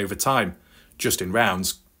over time. Justin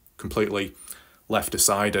Rounds completely left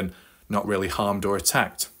aside and not really harmed or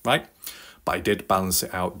attacked, right? But I did balance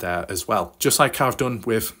it out there as well, just like I've done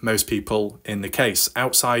with most people in the case,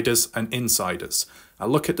 outsiders and insiders. I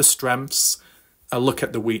look at the strengths, I look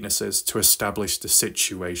at the weaknesses to establish the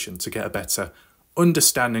situation, to get a better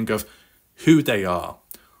understanding of who they are,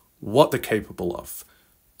 what they're capable of,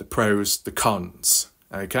 the pros, the cons,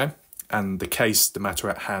 okay? And the case, the matter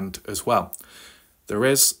at hand as well. There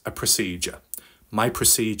is a procedure. My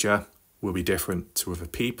procedure will be different to other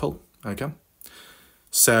people, okay?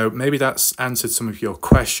 So maybe that's answered some of your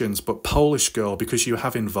questions, but Polish girl, because you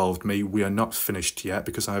have involved me, we are not finished yet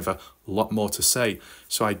because I have a lot more to say.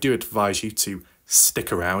 So I do advise you to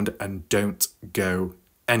stick around and don't go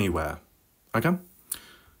anywhere, okay?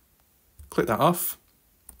 Click that off.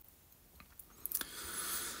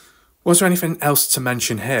 Was there anything else to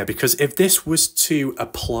mention here? Because if this was to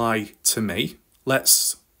apply to me,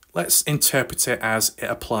 let's interpret it as it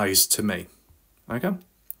applies to me, okay?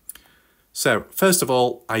 So, first of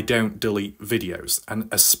all, I don't delete videos, and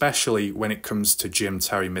especially when it comes to Jim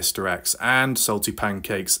Terry, Mr. X, and Salty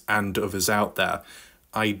Pancakes, and others out there,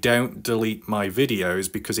 I don't delete my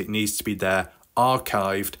videos because it needs to be there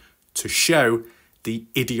archived to show the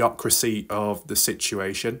idiocracy of the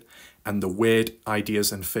situation and the weird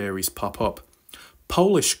ideas and theories pop up.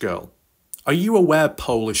 Polish girl. Are you aware,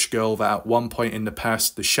 Polish girl, that at one point in the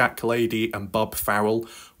past, the Shack Lady and Bob Farrell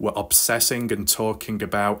were obsessing and talking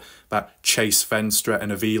about that Chase Venstra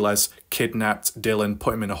and Aviles kidnapped Dylan,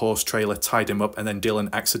 put him in a horse trailer, tied him up, and then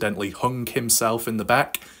Dylan accidentally hung himself in the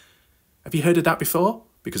back? Have you heard of that before?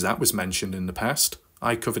 Because that was mentioned in the past.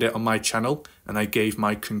 I covered it on my channel, and I gave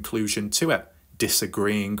my conclusion to it,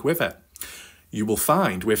 disagreeing with it. You will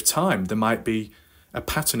find, with time, there might be a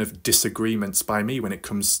pattern of disagreements by me when it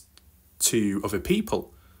comes to other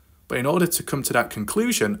people. But in order to come to that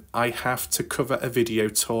conclusion, I have to cover a video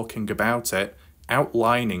talking about it,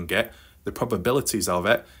 outlining it, the probabilities of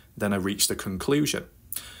it, then I reach the conclusion.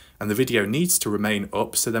 And the video needs to remain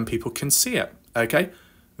up so then people can see it, okay?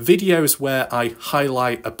 Videos where I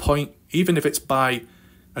highlight a point, even if it's by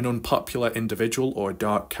an unpopular individual or a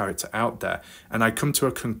dark character out there, and I come to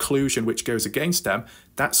a conclusion which goes against them,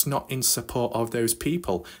 that's not in support of those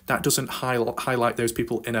people. That doesn't highlight those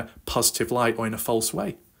people in a positive light or in a false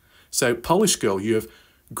way. So, Polish girl, you have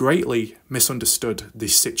greatly misunderstood the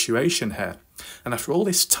situation here. And after all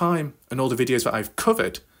this time and all the videos that I've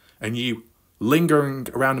covered, and you lingering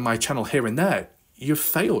around on my channel here and there, you've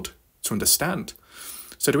failed to understand.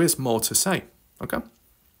 So there is more to say, okay?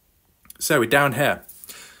 So we're down here.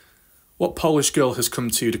 What Polish girl has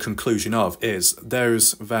come to the conclusion of is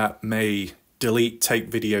those that may delete,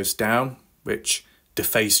 take videos down, which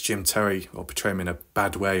deface Jim Terry or portray him in a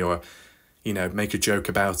bad way or, you know, make a joke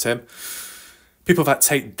about him. People that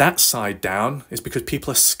take that side down is because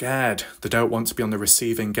people are scared. They don't want to be on the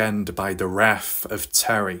receiving end by the wrath of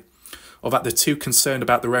Terry, or that they're too concerned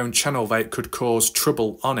about their own channel that it could cause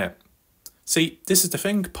trouble on it. See, this is the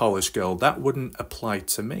thing, Polish girl, that wouldn't apply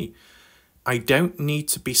to me. I don't need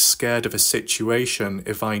to be scared of a situation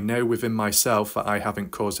if I know within myself that I haven't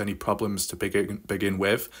caused any problems to begin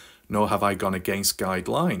with, nor have I gone against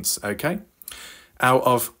guidelines, okay? Out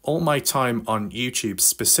of all my time on YouTube,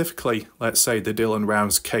 specifically, let's say the Dylan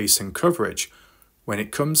Rounds case and coverage, when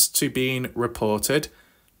it comes to being reported,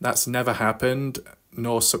 that's never happened,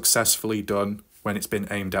 nor successfully done when it's been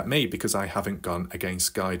aimed at me because I haven't gone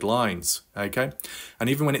against guidelines, okay? And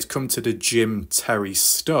even when it's come to the Jim Terry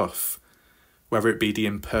stuff, whether it be the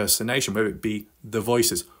impersonation, whether it be the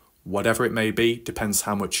voices, whatever it may be, depends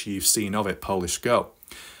how much you've seen of it, Polish girl.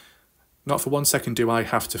 Not for 1 second do I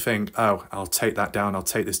have to think, oh, I'll take that down, I'll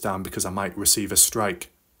take this down because I might receive a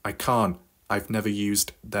strike. I can't. I've never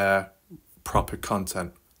used their proper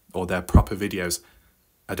content or their proper videos.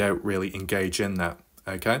 I don't really engage in that,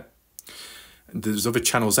 okay? There's other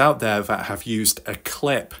channels out there that have used a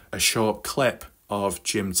clip, a short clip of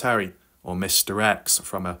Jim Terry or Mr. X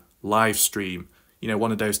from a live stream, you know,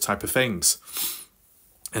 one of those type of things.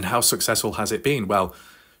 And how successful has it been? Well,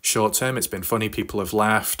 Short term, it's been funny, people have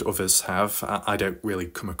laughed, others have. I don't really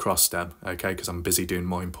come across them, okay, because I'm busy doing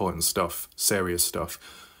more important stuff, serious stuff.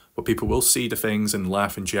 But people will see the things and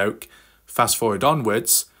laugh and joke. Fast forward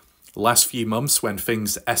onwards, last few months when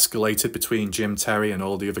things escalated between Jim Terry and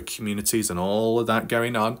all the other communities and all of that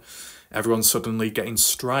going on, everyone's suddenly getting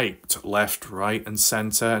striked left, right and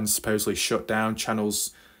centre and supposedly shut down,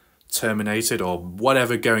 channels terminated or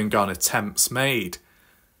whatever going on, attempts made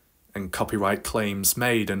and copyright claims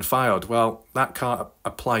made and filed. Well, that can't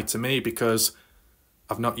apply to me because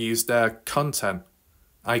I've not used their content.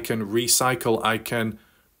 I can recycle, I can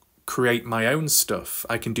create my own stuff,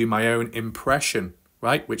 I can do my own impression,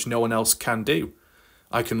 right, which no one else can do.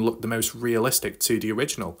 I can look the most realistic to the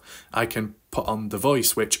original. I can put on the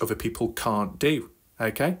voice, which other people can't do,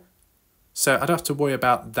 okay? So I'd have to worry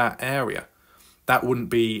about that area. That wouldn't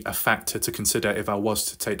be a factor to consider if I was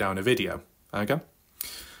to take down a video, okay?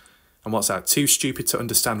 And what's that? Too stupid to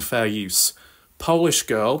understand fair use. Polish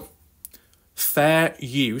girl, fair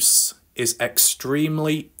use is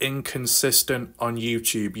extremely inconsistent on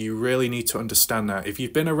YouTube. You really need to understand that. If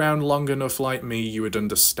you've been around long enough like me, you would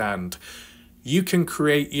understand. You can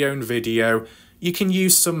create your own video. You can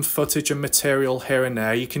use some footage and material here and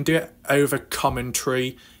there. You can do it over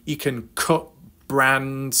commentary. You can cut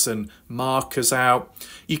brands and markers out.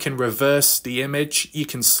 You can reverse the image. You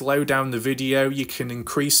can slow down the video. You can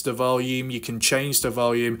increase the volume. You can change the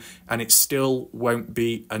volume, and it still won't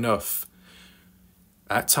be enough.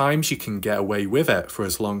 At times, you can get away with it for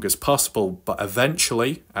as long as possible, but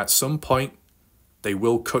eventually, at some point, they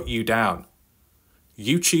will cut you down.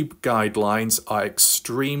 YouTube guidelines are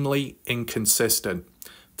extremely inconsistent.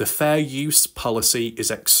 The fair use policy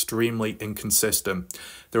is extremely inconsistent.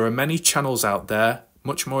 There are many channels out there,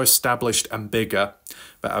 much more established and bigger,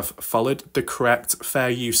 that have followed the correct fair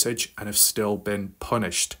usage and have still been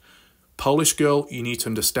punished. Polish girl, you need to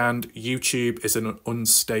understand YouTube is an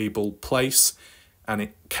unstable place and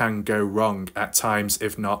it can go wrong at times,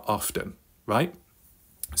 if not often, right?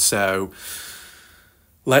 So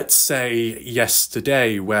let's say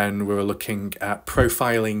yesterday when we were looking at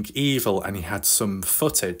profiling evil and he had some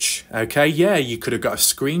footage, okay? Yeah, you could have got a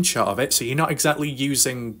screenshot of it. So you're not exactly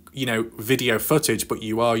using, you know, video footage, but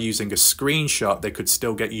you are using a screenshot. They could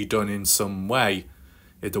still get you done in some way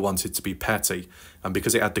if they wanted to be petty. And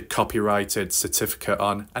because it had the copyrighted certificate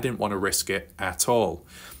on, I didn't want to risk it at all.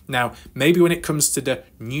 Now, maybe when it comes to the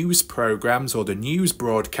news programs or the news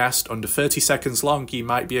broadcast under 30 seconds long, you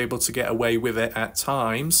might be able to get away with it at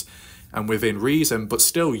times and within reason, but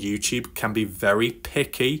still YouTube can be very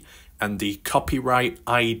picky and the copyright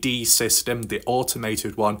ID system, the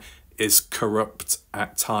automated one, is corrupt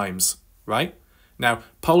at times, right? Now,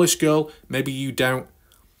 Polish girl, maybe you don't,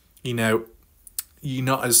 you know, you're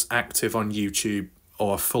not as active on YouTube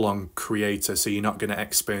or a full-on creator, so you're not going to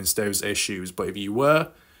experience those issues, but if you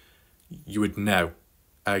were, you would know,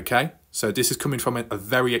 okay? So this is coming from a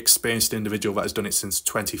very experienced individual that has done it since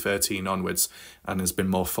 2013 onwards and has been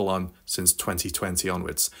more full-on since 2020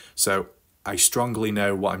 onwards. So I strongly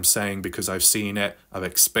know what I'm saying because I've seen it, I've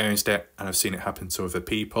experienced it, and I've seen it happen to other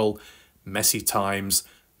people. Messy times,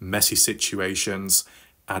 messy situations,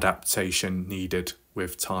 adaptation needed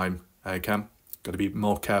with time, okay? Got to be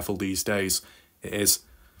more careful these days.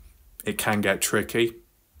 It can get tricky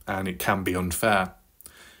and it can be unfair.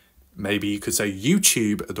 Maybe you could say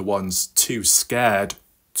YouTube are the ones too scared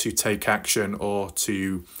to take action or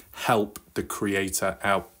to help the creator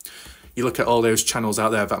out. You look at all those channels out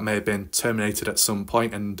there that may have been terminated at some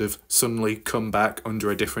point and have suddenly come back under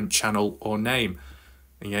a different channel or name.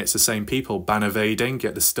 And yet it's the same people ban evading,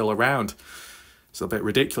 yet they're still around. It's a bit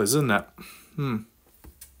ridiculous, isn't it?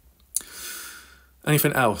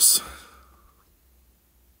 Anything else?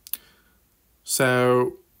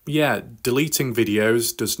 So yeah, deleting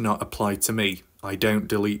videos does not apply to me. I don't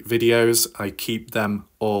delete videos. I keep them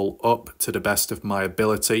all up to the best of my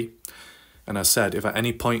ability. And I said, if at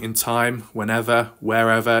any point in time, whenever,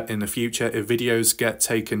 wherever in the future, if videos get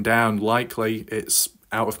taken down, likely it's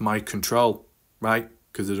out of my control, right?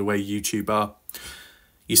 Because of the way YouTube are.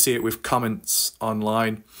 You see it with comments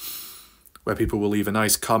online, where people will leave a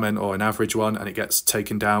nice comment or an average one and it gets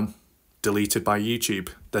taken down, deleted by YouTube.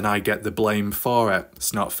 Then I get the blame for it.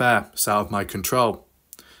 It's not fair. It's out of my control.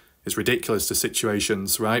 It's ridiculous, the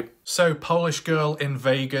situations, right? So Polish girl in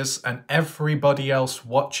Vegas and everybody else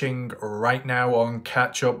watching right now on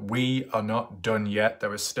Catch Up, we are not done yet.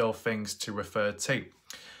 There are still things to refer to.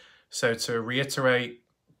 So to reiterate,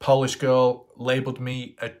 Polish girl labelled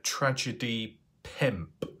me a tragedy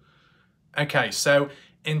pimp. Okay, so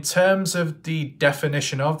in terms of the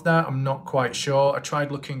definition of that, I'm not quite sure. I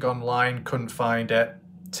tried looking online, couldn't find it.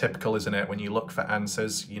 Typical, isn't it? When you look for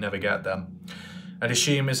answers, you never get them. I'd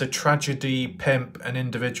assume is a tragedy pimp an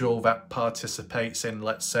individual that participates in,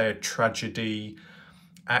 let's say, a tragedy,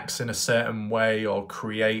 acts in a certain way or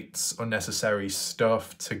creates unnecessary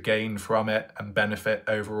stuff to gain from it and benefit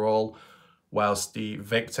overall, whilst the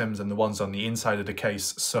victims and the ones on the inside of the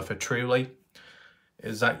case suffer truly?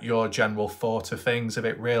 Is that your general thought of things? If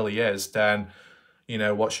it really is, then, you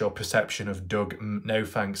know, what's your perception of Doug No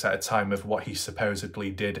Thanks at a time of what he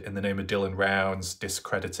supposedly did in the name of Dylan Rounds,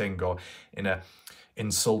 discrediting or in a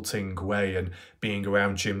insulting way, and being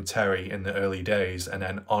around Jim Terry in the early days, and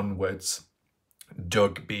then onwards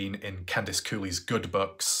Doug being in Candice Cooley's good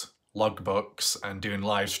books, logbooks, and doing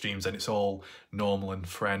live streams, and it's all normal and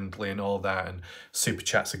friendly and all that, and super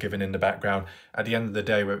chats are given in the background. At the end of the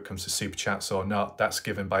day, whether it comes to super chats or not, that's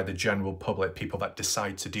given by the general public, people that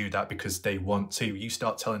decide to do that because they want to. You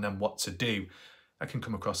start telling them what to do, that can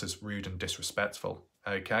come across as rude and disrespectful,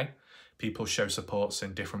 okay? People show supports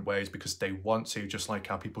in different ways because they want to, just like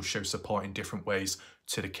how people show support in different ways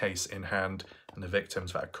to the case in hand and the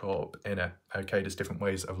victims that are caught up in it, okay? There's different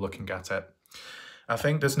ways of looking at it. I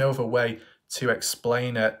think there's no other way to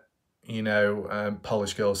explain it, you know,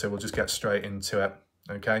 Polish girl, so we'll just get straight into it,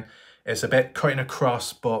 okay? It's a bit cutting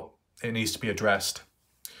across, but it needs to be addressed.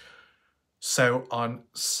 So on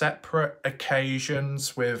separate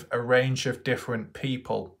occasions with a range of different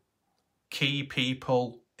people, key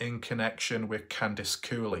people in connection with Candice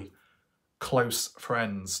Cooley, close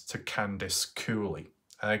friends to Candice Cooley,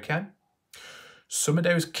 okay? Some of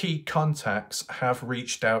those key contacts have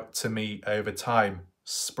reached out to me over time,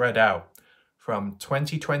 spread out from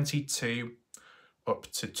 2022 up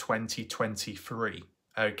to 2023,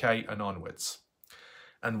 okay, and onwards.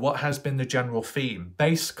 And what has been the general theme?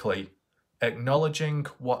 Basically, acknowledging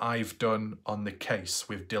what I've done on the case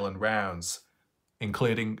with Dylan Rounds,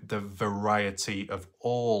 including the variety of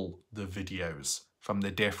all the videos from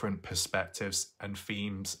the different perspectives and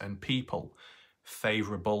themes and people,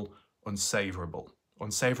 favourable, unsavourable.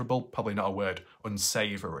 Unsavourable, probably not a word.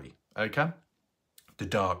 Unsavoury, okay? The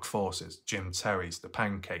Dark Forces, Jim Terry's, the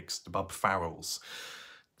Pancakes, the Bob Farrells,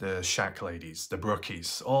 the Shack Ladies, the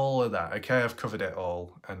Brookies, all of that, okay? I've covered it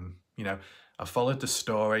all. And, you know, I've followed the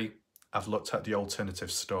story, I've looked at the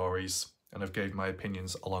alternative stories, and I've gave my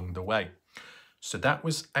opinions along the way. So that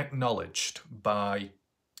was acknowledged by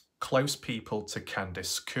close people to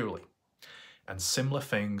Candice Cooley. And similar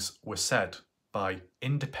things were said by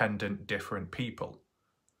independent, different people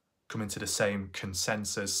coming to the same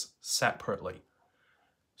consensus separately.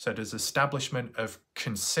 So there's establishment of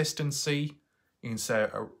consistency, you can say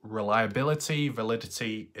reliability,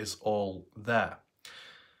 validity is all there.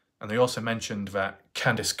 And they also mentioned that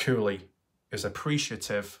Candice Cooley is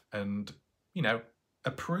appreciative and, you know,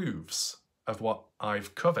 approves of what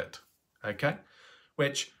I've covered, okay?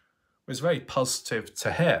 Which was very positive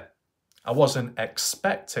to hear. I wasn't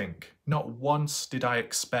expecting, not once did I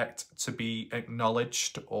expect to be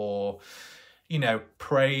acknowledged or, you know,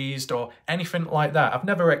 praised or anything like that. I've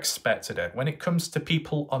never expected it. When it comes to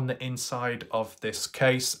people on the inside of this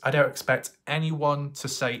case, I don't expect anyone to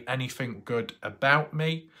say anything good about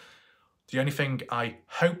me. The only thing I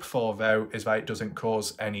hope for, though, is that it doesn't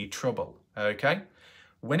cause any trouble, okay?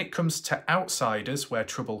 When it comes to outsiders where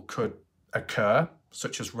trouble could occur,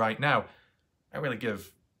 such as right now, I don't really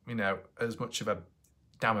give, you know, as much of a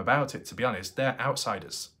damn about it, to be honest. They're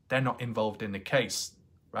outsiders. They're not involved in the case,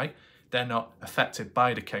 right? They're not affected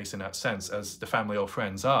by the case in that sense as the family or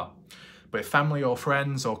friends are. But if family or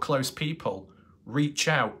friends or close people reach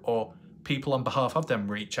out, or people on behalf of them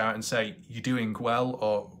reach out and say, you're doing well,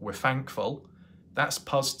 or we're thankful, that's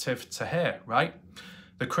positive to hear, right?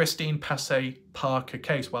 The Christine Passay Parker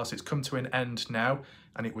case, whilst it's come to an end now,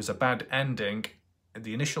 and it was a bad ending, at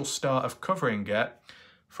the initial start of covering it,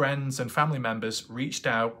 friends and family members reached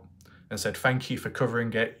out and said, thank you for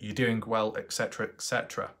covering it, you're doing well, etc.,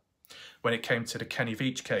 etc. When it came to the Kenny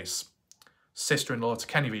Veach case, sister-in-law to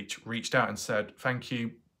Kenny Veach reached out and said, thank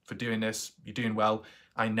you for doing this, you're doing well,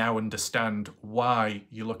 I now understand why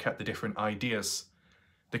you look at the different ideas.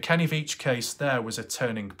 The Kenny Veach case there was a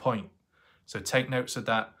turning point. So take notes of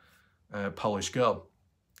that, Polish girl,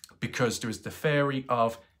 because there was the theory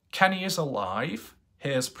of Kenny is alive,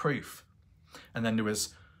 here's proof. And then there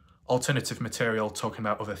was alternative material talking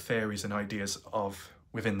about other theories and ideas of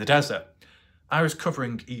within the desert. I was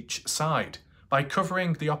covering each side. By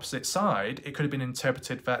covering the opposite side, it could have been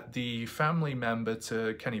interpreted that the family member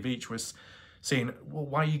to Kenny Veach was saying, well,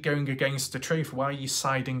 why are you going against the truth? Why are you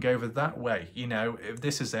siding over that way? You know, if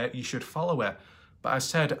this is it, you should follow it. But I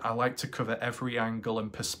said I like to cover every angle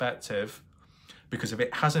and perspective, because if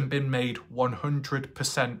it hasn't been made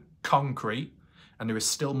 100% concrete and there is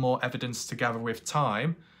still more evidence to gather with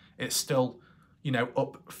time, it's still, you know,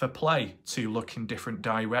 up for play to look in different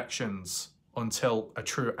directions until a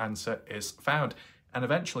true answer is found. And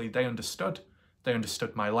eventually they understood. They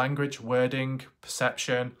understood my language, wording,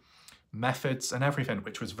 perception, methods and everything,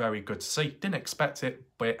 which was very good to see. Didn't expect it,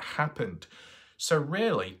 but it happened. So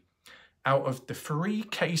really, out of the 3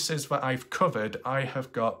 cases that I've covered, I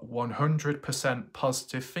have got 100%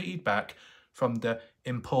 positive feedback from the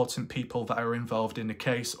important people that are involved in the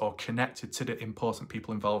case or connected to the important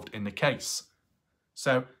people involved in the case.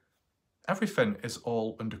 So everything is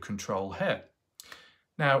all under control here.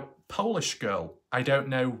 Now, Polish girl, I don't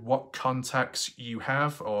know what contacts you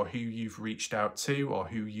have or who you've reached out to or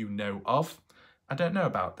who you know of. I don't know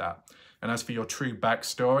about that. And as for your true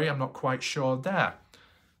backstory, I'm not quite sure there.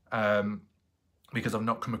 Because I've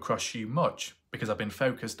not come across you much, because I've been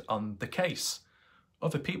focused on the case.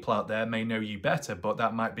 Other people out there may know you better, but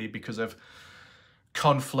that might be because of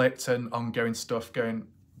conflict and ongoing stuff going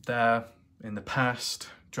there in the past,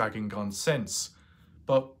 dragging on since.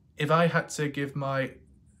 But if I had to give my,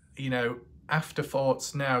 you know,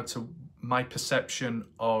 afterthoughts now to my perception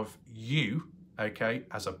of you, okay,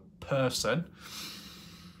 as a person,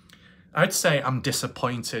 I'd say I'm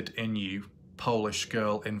disappointed in you, Polish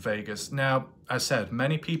girl in Vegas. Now, as I said,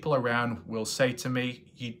 many people around will say to me,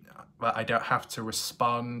 that I don't have to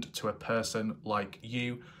respond to a person like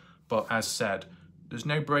you, but as said, there's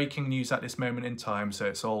no breaking news at this moment in time, so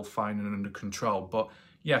it's all fine and under control. But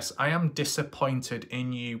yes, I am disappointed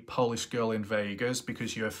in you, Polish girl in Vegas,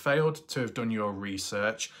 because you have failed to have done your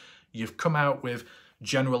research. You've come out with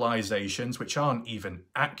generalizations which aren't even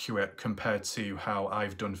accurate compared to how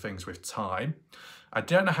I've done things with time. I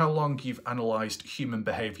don't know how long you've analysed human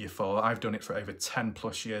behaviour for. I've done it for over 10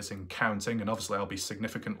 plus years and counting, and obviously I'll be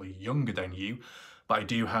significantly younger than you, but I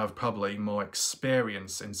do have probably more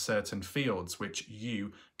experience in certain fields which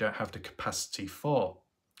you don't have the capacity for.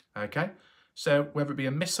 Okay? So whether it be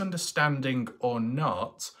a misunderstanding or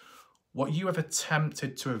not, what you have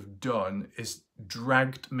attempted to have done is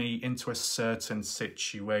dragged me into a certain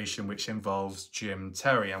situation which involves Jim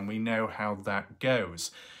Terry, and we know how that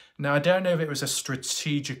goes. Now, I don't know if it was a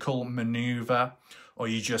strategical manoeuvre or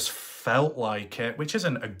you just felt like it, which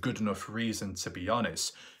isn't a good enough reason, to be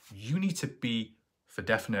honest. You need to be, for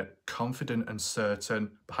definite, confident and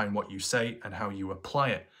certain behind what you say and how you apply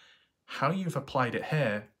it. How you've applied it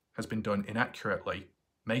here has been done inaccurately,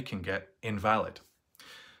 making it invalid.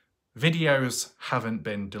 Videos haven't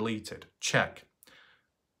been deleted. Check.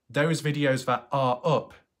 Those videos that are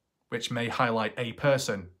up, which may highlight a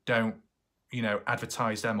person, don't, you know,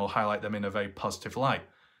 advertise them or highlight them in a very positive light.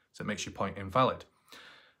 So it makes your point invalid.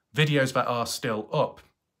 Videos that are still up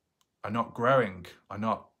are not growing, are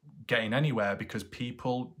not getting anywhere because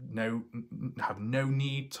people have no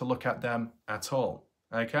need to look at them at all.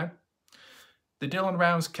 Okay? The Dylan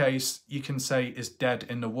Rounds case, you can say, is dead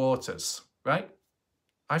in the waters, right?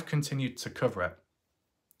 I've continued to cover it.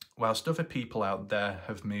 Whilst other people out there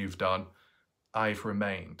have moved on, I've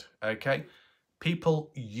remained, okay?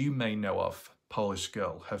 People you may know of, Polish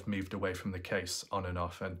girl, have moved away from the case on and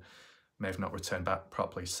off and may have not returned back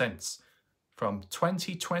properly since. From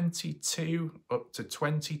 2022 up to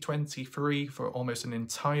 2023, for almost an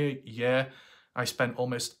entire year, I spent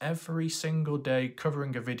almost every single day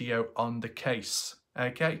covering a video on the case,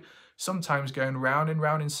 okay? Sometimes going round and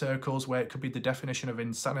round in circles where it could be the definition of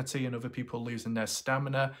insanity and other people losing their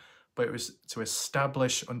stamina, but it was to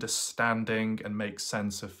establish understanding and make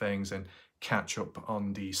sense of things and catch up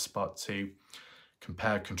on the spot to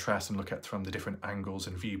compare, contrast and look at from the different angles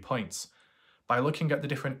and viewpoints. By looking at the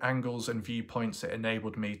different angles and viewpoints, it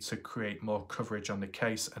enabled me to create more coverage on the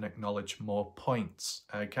case and acknowledge more points,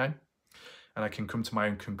 okay? And I can come to my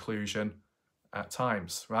own conclusion at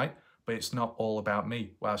times, right? But it's not all about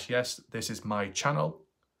me. Whilst yes, this is my channel,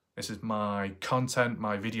 this is my content,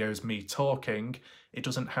 my videos, me talking, it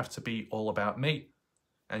doesn't have to be all about me.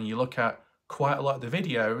 And you look at quite a lot of the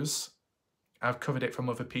videos, I've covered it from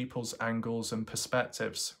other people's angles and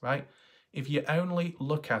perspectives, right? If you only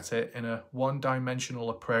look at it in a one-dimensional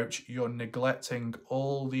approach, you're neglecting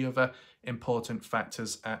all the other important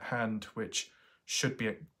factors at hand, which should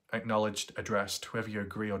be acknowledged, addressed, whether you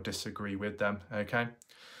agree or disagree with them, okay?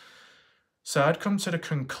 So I'd come to the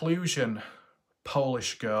conclusion,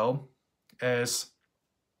 Polish girl, is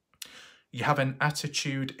you have an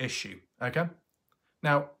attitude issue, okay?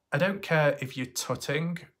 Now, I don't care if you're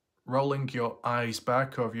tutting, rolling your eyes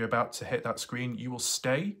back, or if you're about to hit that screen, you will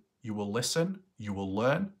stay, you will listen, you will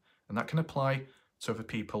learn, and that can apply to other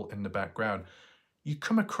people in the background. You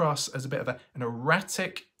come across as a bit of an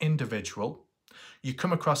erratic individual, You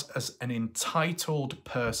come across as an entitled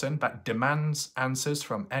person that demands answers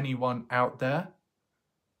from anyone out there.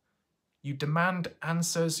 You demand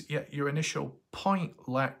answers, yet your initial point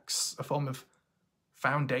lacks a form of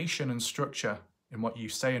foundation and structure in what you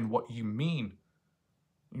say and what you mean.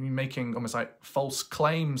 You're making almost like false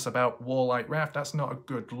claims about WarLike Raf. That's not a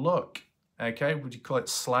good look. Okay, would you call it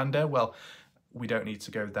slander? Well, we don't need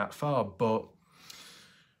to go that far, but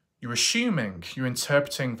you're assuming, you're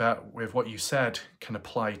interpreting that with what you said can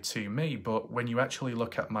apply to me. But when you actually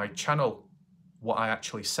look at my channel, what I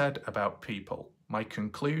actually said about people, my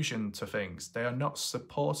conclusion to things, they are not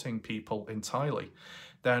supporting people entirely.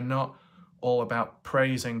 They're not all about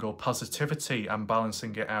praising or positivity and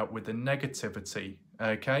balancing it out with the negativity,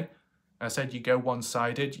 okay? I said you go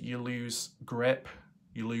one-sided, you lose grip,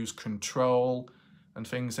 you lose control, and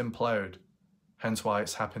things implode. Hence why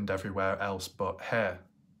it's happened everywhere else but here.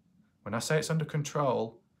 When I say it's under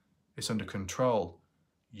control, it's under control.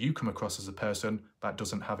 You come across as a person that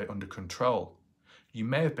doesn't have it under control. You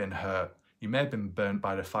may have been hurt. You may have been burnt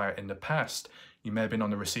by the fire in the past. You may have been on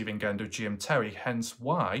the receiving end of Jim Terry, hence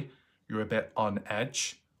why you're a bit on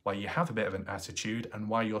edge, why you have a bit of an attitude, and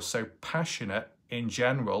why you're so passionate in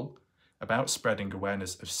general about spreading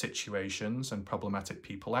awareness of situations and problematic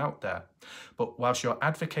people out there. But whilst you're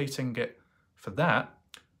advocating it for that,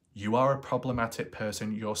 you are a problematic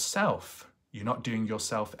person yourself. You're not doing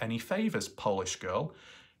yourself any favours, Polish girl.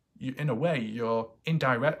 In a way, you're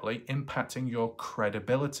indirectly impacting your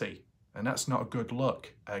credibility. And that's not a good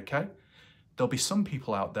look, okay? There'll be some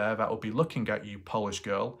people out there that will be looking at you, Polish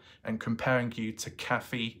girl, and comparing you to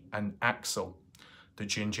Kathy and Axel, the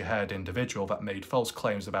ginger-haired individual that made false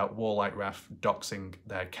claims about WarLike Raf doxing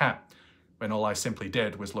their cat, when all I simply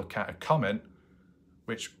did was look at a comment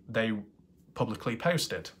which they publicly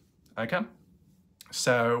posted, okay?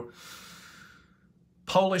 So,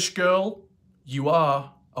 Polish girl, you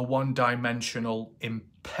are a one-dimensional,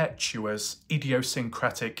 impetuous,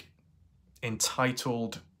 idiosyncratic,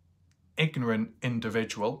 entitled, ignorant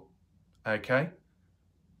individual, okay?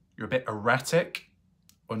 You're a bit erratic,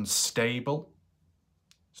 unstable.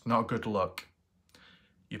 It's not a good look.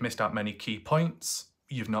 You've missed out many key points.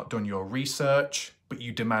 You've not done your research, but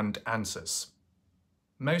you demand answers.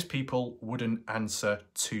 Most people wouldn't answer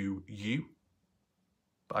to you,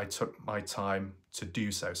 but I took my time to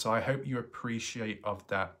do so. So I hope you appreciate of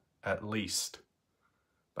that at least.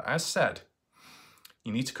 But as said,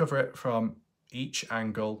 you need to cover it from each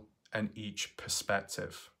angle and each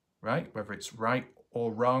perspective, right? Whether it's right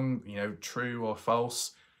or wrong, you know, true or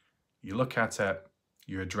false, you look at it,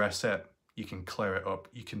 you address it, you can clear it up,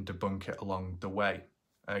 you can debunk it along the way,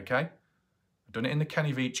 okay? I've done it in the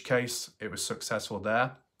Kenny Veach case, it was successful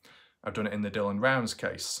there. I've done it in the Dylan Rounds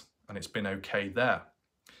case, and it's been okay there.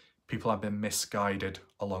 People have been misguided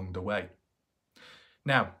along the way.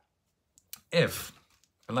 Now, if,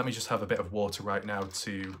 and let me just have a bit of water right now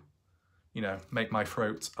to, you know, make my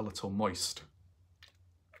throat a little moist.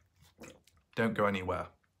 Don't go anywhere.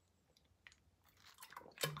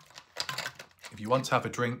 If you want to have a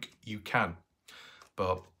drink, you can.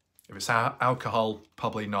 But if it's alcohol,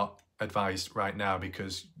 probably not advised right now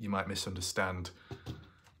because you might misunderstand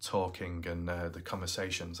talking and the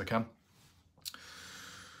conversations, okay?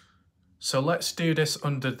 So let's do this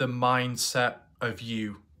under the mindset of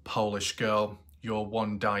you, Polish girl, your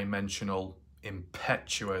one-dimensional,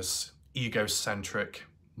 impetuous, egocentric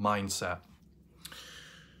mindset.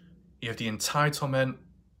 You have the entitlement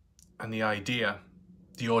and the idea,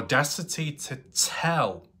 the audacity to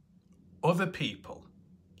tell other people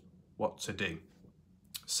what to do.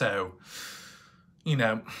 So, you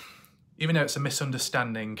know, even though it's a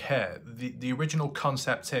misunderstanding here, the original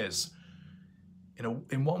concept is,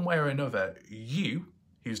 in one way or another, you,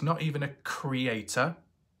 who's not even a creator,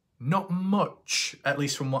 not much, at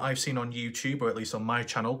least from what I've seen on YouTube, or at least on my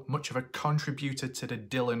channel, much of a contributor to the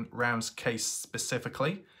Dylan Rounds case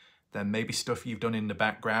specifically. There may be stuff you've done in the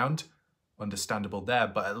background, understandable there,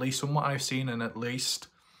 but at least from what I've seen, and at least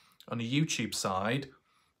on the YouTube side,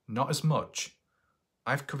 not as much.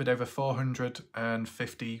 I've covered over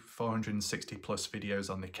 450, 460 plus videos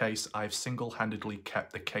on the case. I've single-handedly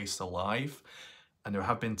kept the case alive, and there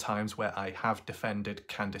have been times where I have defended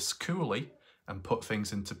Candice Cooley and put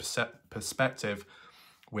things into perspective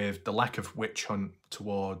with the lack of witch hunt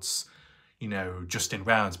towards, you know, Justin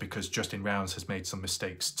Rounds, because Justin Rounds has made some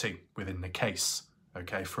mistakes too within the case,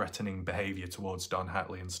 okay, threatening behaviour towards Don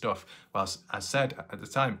Hatley and stuff. Whilst, as said at the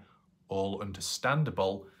time, all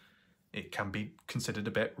understandable, it can be considered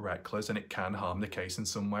a bit reckless and it can harm the case in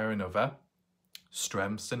some way or another.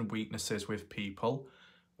 Strengths and weaknesses with people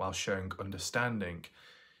while showing understanding.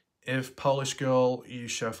 If Polish girl, you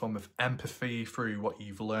show a form of empathy through what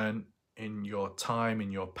you've learned in your time,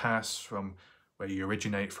 in your past, from where you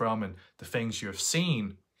originate from and the things you have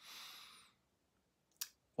seen,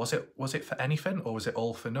 was it for anything or was it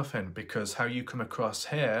all for nothing? Because how you come across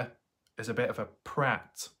here is a bit of a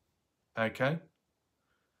prat, okay?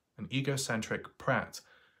 An egocentric prat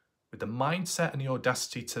with the mindset and the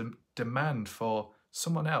audacity to demand for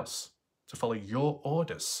someone else to follow your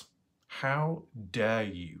orders. How dare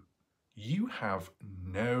you? You have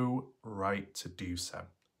no right to do so,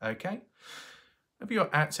 okay? If you're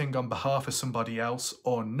acting on behalf of somebody else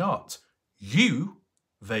or not, you,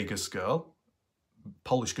 Vegas girl,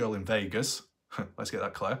 Polish girl in Vegas, let's get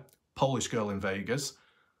that clear, Polish girl in Vegas,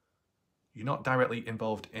 you're not directly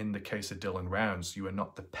involved in the case of Dylan Rounds. You are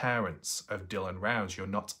not the parents of Dylan Rounds. You're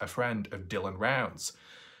not a friend of Dylan Rounds.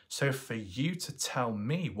 So for you to tell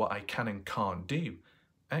me what I can and can't do,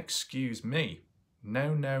 excuse me,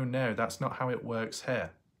 no, no, no, that's not how it works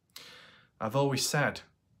here. I've always said,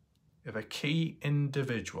 if a key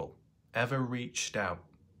individual ever reached out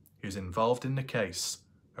who's involved in the case,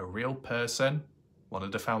 a real person, one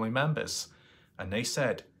of the family members, and they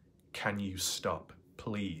said, can you stop,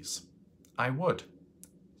 please? I would.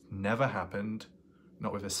 Never happened,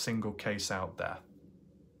 not with a single case out there.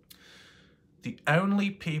 The only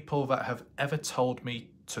people that have ever told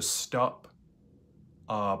me to stop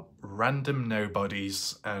are random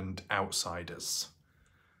nobodies and outsiders.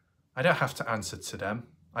 I don't have to answer to them.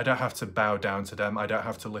 I don't have to bow down to them. I don't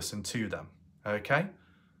have to listen to them, okay?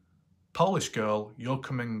 Polish girl, you're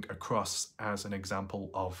coming across as an example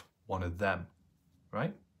of one of them,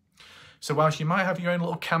 right? So whilst you might have your own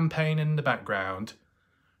little campaign in the background,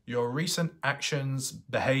 your recent actions,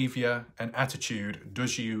 behaviour and attitude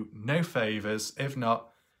does you no favours. If not,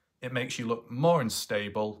 it makes you look more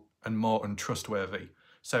unstable and more untrustworthy.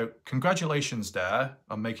 So congratulations there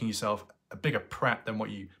on making yourself a bigger prat than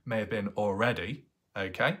what you may have been already,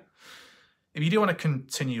 okay? If you do want to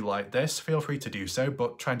continue like this, feel free to do so,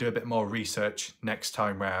 but try and do a bit more research next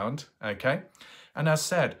time round, okay? And as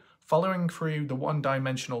said, following through the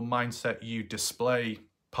one-dimensional mindset you display,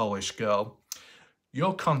 Polish girl,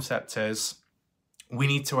 your concept is, we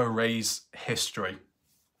need to erase history.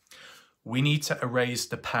 We need to erase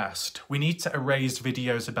the past. We need to erase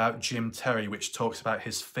videos about Jim Terry, which talks about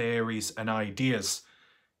his theories and ideas.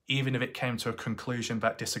 Even if it came to a conclusion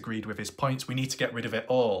that disagreed with his points, we need to get rid of it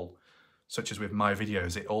all. Such as with my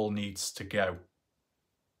videos, it all needs to go.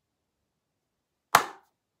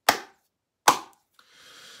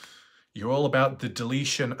 You're all about the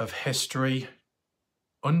deletion of history.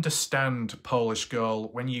 Understand, Polish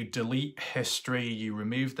girl, when you delete history, you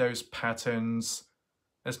remove those patterns.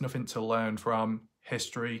 There's nothing to learn from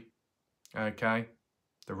history, okay?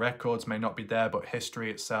 The records may not be there, but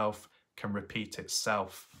history itself can repeat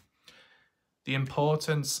itself. The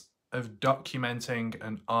importance of documenting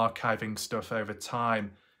and archiving stuff over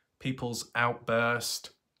time, people's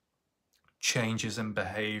outburst, changes in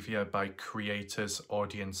behaviour by creators,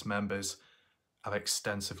 audience members. I've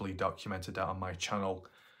extensively documented that on my channel.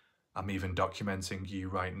 I'm even documenting you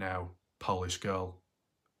right now, Polish girl,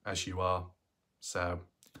 as you are. So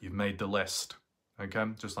you've made the list, okay?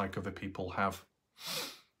 Just like other people have.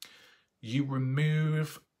 You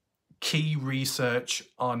remove key research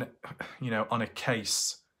on, on a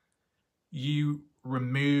case. You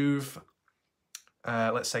remove,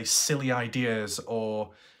 let's say, silly ideas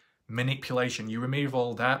or manipulation. You remove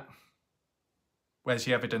all that. Where's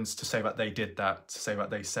the evidence to say that they did that, to say that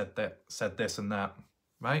they said this and that,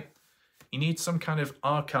 right? You need some kind of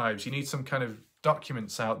archives. You need some kind of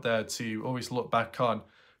documents out there to always look back on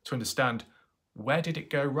to understand, where did it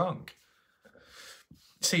go wrong?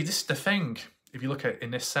 See, this is the thing, if you look at it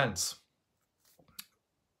in this sense.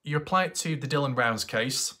 You apply it to the Dylan Rounds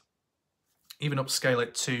case, even upscale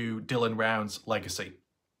it to Dylan Rounds' legacy.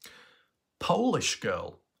 Polish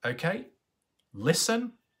girl, okay?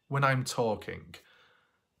 Listen when I'm talking.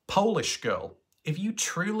 Polish girl, if you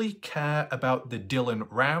truly care about the Dylan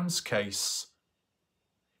Rounds case,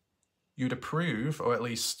 you'd approve, or at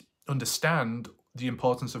least understand, the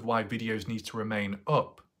importance of why videos need to remain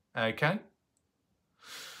up, okay?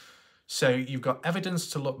 So you've got evidence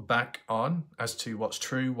to look back on as to what's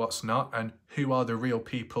true, what's not, and who are the real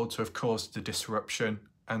people to have caused the disruption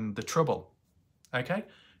and the trouble, okay?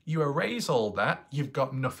 You erase all that, you've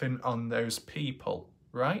got nothing on those people,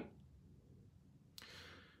 right?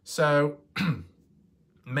 So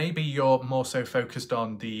maybe you're more so focused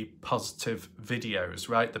on the positive videos,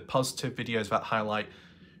 right? The positive videos that highlight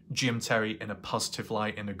Jim Terry in a positive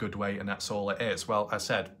light, in a good way, and that's all it is. Well, I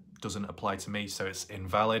said, doesn't apply to me, so it's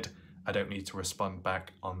invalid. I don't need to respond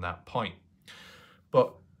back on that point.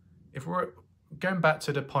 But if we're going back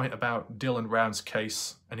to the point about Dylan Round's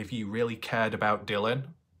case, and if you really cared about Dylan,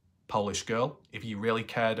 Polish girl, if you really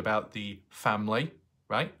cared about the family,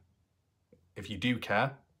 right? If you do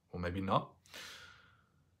care, or maybe not,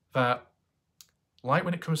 that, like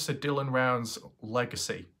when it comes to Dylan Round's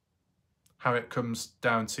legacy, how it comes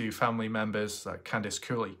down to family members like Candice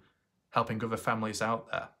Cooley helping other families out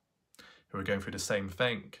there who are going through the same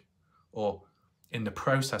thing, or in the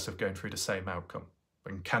process of going through the same outcome.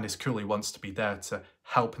 When Candice Cooley wants to be there to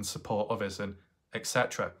help and support others and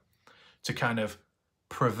etc. to kind of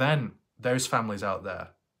prevent those families out there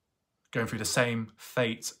going through the same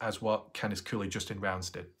fate as what Candice Cooley, Justin Rounds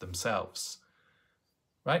did themselves,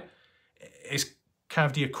 right? It's kind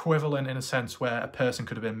of the equivalent in a sense where a person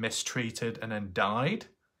could have been mistreated and then died,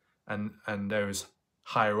 and those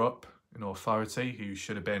higher up in authority who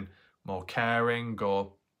should have been more caring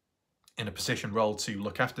or in a position role to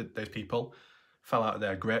look after those people fell out of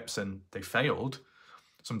their grips and they failed,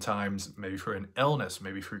 sometimes maybe through an illness,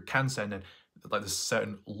 maybe through cancer, and then like there's a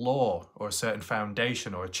certain law or a certain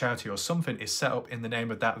foundation or a charity or something is set up in the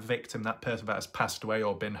name of that victim, that person that has passed away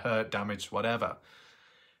or been hurt, damaged, whatever.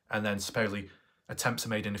 And then supposedly attempts are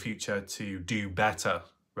made in the future to do better,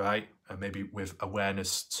 right? And maybe with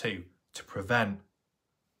awareness too, to prevent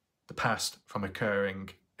the past from occurring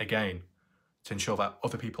again, to ensure that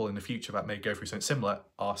other people in the future that may go through something similar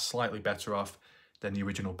are slightly better off than the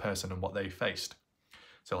original person and what they faced.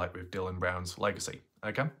 So like with Dylan Brown's legacy,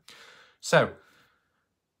 okay? So,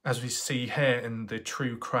 as we see here in the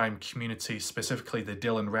true crime community, specifically the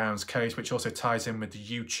Dylan Rounds case, which also ties in with the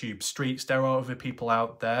YouTube streets, there are other people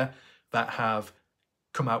out there that have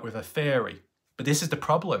come out with a theory. But this is the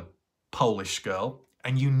problem, Polish girl,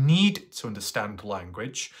 and you need to understand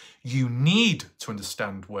language, you need to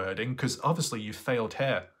understand wording, because obviously you failed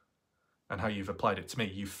here, and how you've applied it to me,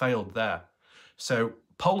 you failed there. So,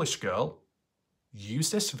 Polish girl,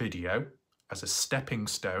 use this video as a stepping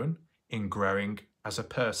stone in growing as a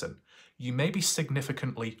person. You may be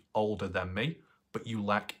significantly older than me, but you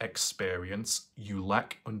lack experience, you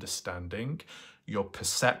lack understanding, your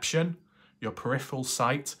perception, your peripheral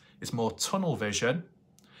sight is more tunnel vision,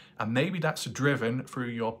 and maybe that's driven through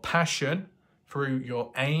your passion, through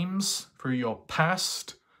your aims, through your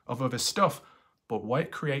past of other stuff. But what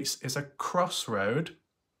it creates is a crossroad,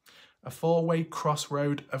 a four-way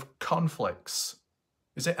crossroad of conflicts.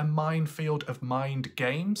 Is it a minefield of mind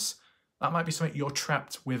games? That might be something you're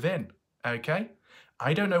trapped within, okay?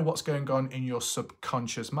 I don't know what's going on in your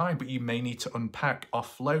subconscious mind, but you may need to unpack,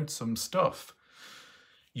 offload some stuff.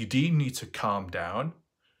 You do need to calm down.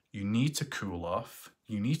 You need to cool off.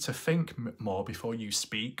 You need to think more before you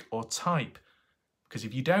speak or type. Because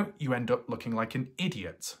if you don't, you end up looking like an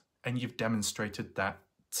idiot. And you've demonstrated that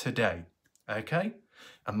today, okay?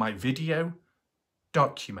 And my video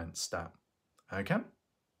documents that, okay?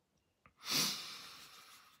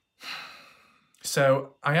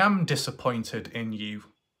 So I am disappointed in you,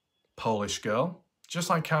 Polish girl, just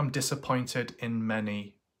like I'm disappointed in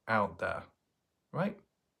many out there, right?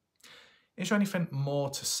 Is there anything more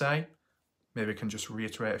to say? Maybe I can just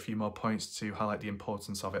reiterate a few more points to highlight the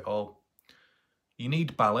importance of it all. You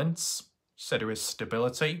need balance, so there is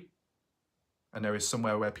stability, and there is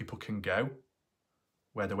somewhere where people can go,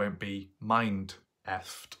 where they won't be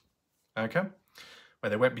mind-effed, okay? Where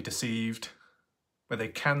they won't be deceived, where they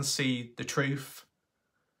can see the truth,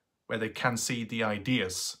 where they can see the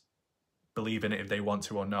ideas, believe in it if they want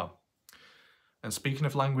to or not. And speaking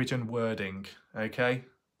of language and wording, okay,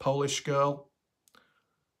 Polish girl,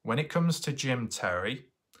 when it comes to Jim Terry,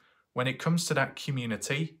 when it comes to that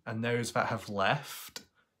community and those that have left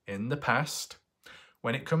in the past,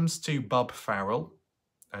 when it comes to Bob Farrell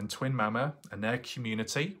and Twin Mama and their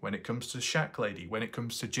community, when it comes to Shack Lady, when it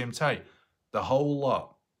comes to Jim Terry, the whole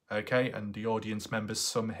lot, okay, and the audience members,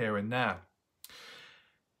 some here and there,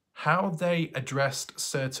 how they addressed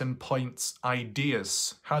certain points,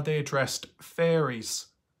 ideas, how they addressed theories.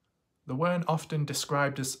 They weren't often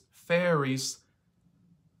described as theories.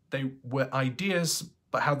 They were ideas,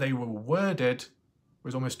 but how they were worded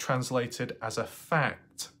was almost translated as a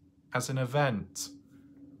fact, as an event,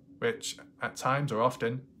 which at times or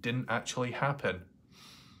often didn't actually happen.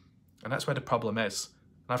 And that's where the problem is.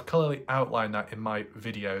 And I've clearly outlined that in my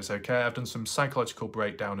videos, okay? I've done some psychological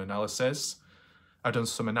breakdown analysis. I've done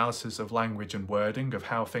some analysis of language and wording, of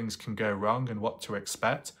how things can go wrong and what to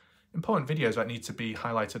expect. Important videos that need to be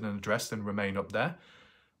highlighted and addressed and remain up there.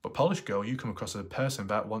 But Polish girl, you come across as a person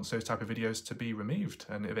that wants those type of videos to be removed.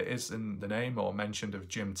 And if it is in the name or mentioned of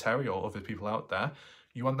Jim Terry or other people out there,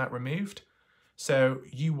 you want that removed. So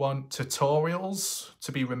you want tutorials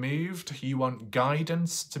to be removed. You want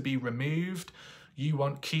guidance to be removed. You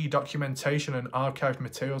want key documentation and archived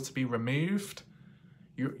material to be removed?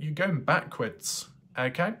 You're going backwards,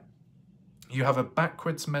 okay? You have a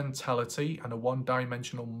backwards mentality and a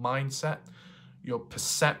one-dimensional mindset. Your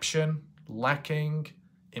perception, lacking,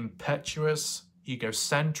 impetuous,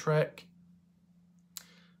 egocentric,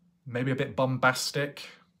 maybe a bit bombastic.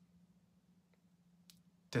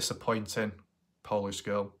 Disappointing, Polish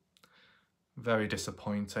girl. Very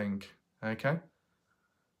disappointing, okay?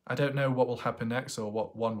 I don't know what will happen next or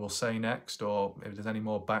what one will say next or if there's any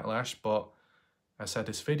more backlash, but I said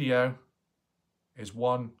this video is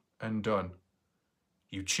one and done.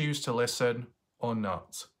 You choose to listen or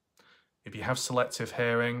not. If you have selective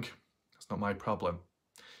hearing, that's not my problem.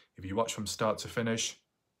 If you watch from start to finish,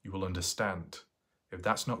 you will understand. If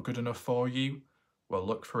that's not good enough for you, well,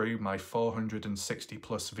 look through my 460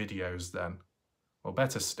 plus videos then. Or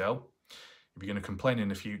better still, if you're going to complain in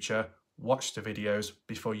the future, watch the videos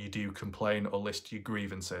before you do complain or list your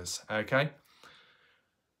grievances, okay?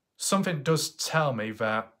 Something does tell me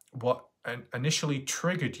that what initially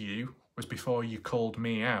triggered you was before you called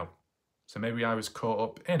me out. So maybe I was caught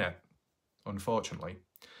up in it, unfortunately.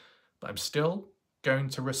 But I'm still going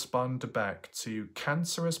to respond back to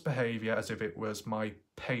cancerous behaviour as if it was my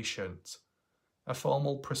patient. A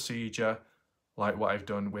formal procedure like what I've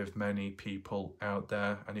done with many people out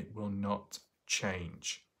there, and it will not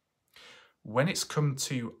change. When it's come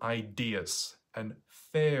to ideas and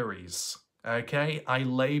theories, okay, I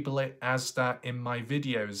label it as that in my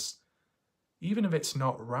videos. Even if it's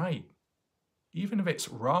not right, even if it's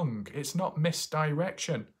wrong, it's not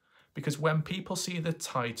misdirection. Because when people see the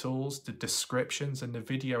titles, the descriptions, and the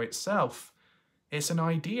video itself, it's an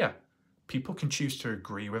idea. People can choose to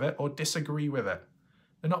agree with it or disagree with it.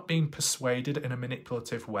 They're not being persuaded in a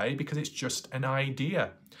manipulative way because it's just an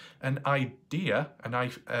idea. An idea,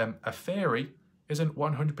 a theory, isn't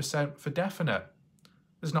 100% for definite.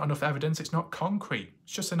 There's not enough evidence, it's not concrete.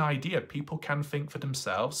 It's just an idea. People can think for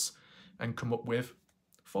themselves and come up with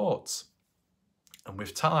thoughts. And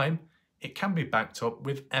with time, it can be backed up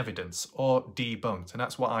with evidence or debunked. And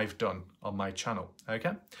that's what I've done on my channel,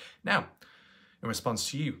 okay? Now, in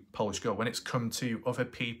response to you, Polish girl, when it's come to other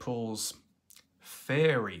people's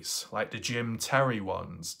theories, like the Jim Terry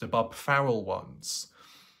ones, the Bob Farrell ones,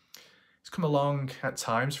 it's come along at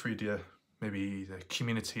times through maybe the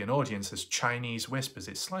community and audience as Chinese whispers.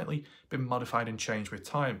 It's slightly been modified and changed with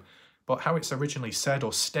time. But how it's originally said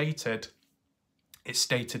or stated, it's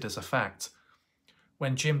stated as a fact.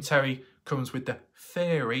 When Jim Terry comes with the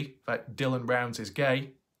theory that Dylan Browns is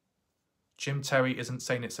gay, Jim Terry isn't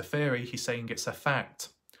saying it's a theory, he's saying it's a fact.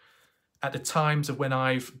 At the times of when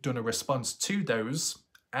I've done a response to those,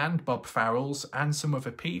 and Bob Farrell's, and some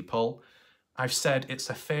other people, I've said it's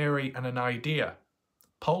a theory and an idea.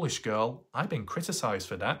 Polish girl, I've been criticised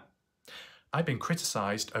for that. I've been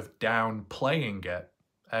criticised of downplaying it,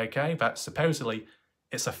 okay? That supposedly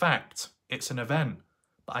it's a fact, it's an event,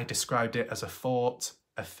 but I described it as a thought,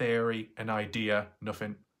 a theory, an idea,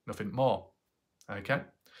 nothing more, okay?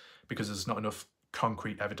 Because there's not enough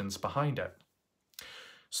concrete evidence behind it.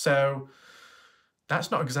 So that's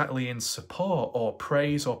not exactly in support or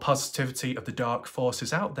praise or positivity of the dark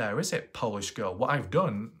forces out there, is it, Polish girl? What I've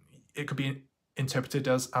done, it could be interpreted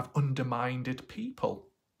as I've undermined people,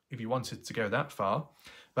 if you wanted to go that far,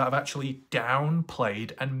 but I've actually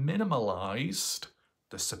downplayed and minimalised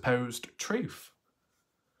the supposed truth,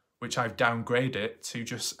 which I've downgraded to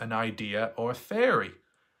just an idea or a theory.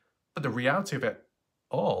 But the reality of it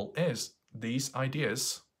all is these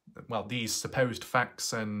ideas, well, these supposed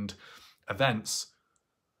facts and events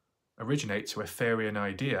originate to a theory and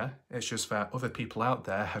idea. It's just that other people out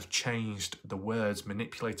there have changed the words,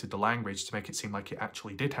 manipulated the language to make it seem like it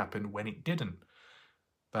actually did happen when it didn't.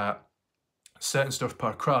 But certain stuff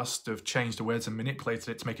put across, they've changed the words and manipulated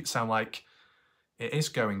it to make it sound like it is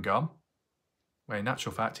going on, where in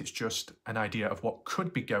actual fact it's just an idea of what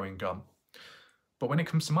could be going on. But when it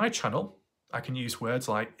comes to my channel, I can use words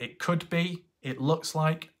like it could be, it looks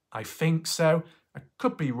like, I think so, I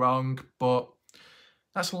could be wrong, but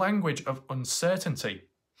that's language of uncertainty.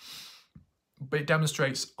 But it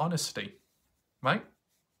demonstrates honesty, right?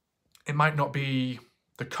 It might not be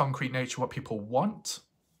the concrete nature of what people want,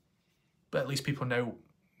 but at least people know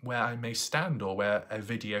where I may stand or where a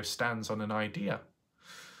video stands on an idea.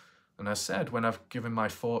 And as I said, when I've given my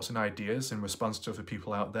thoughts and ideas in response to other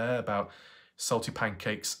people out there about Salty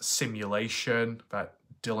Pancake's simulation, that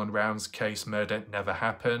Dylan Brown's case murder never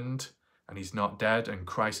happened, and he's not dead, and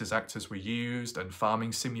crisis actors were used, and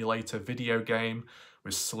Farming Simulator video game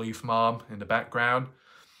with Sleuth Mom in the background,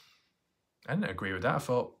 I didn't agree with that. I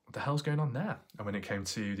thought, what the hell's going on there? And when it came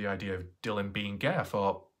to the idea of Dylan being gay, I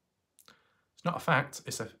thought, It's not a fact,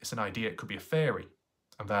 it's an idea, it could be a theory,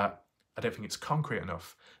 and that I don't think it's concrete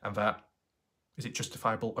enough, and that, is it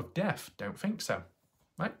justifiable of death? Don't think so,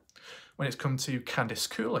 right? When it's come to Candice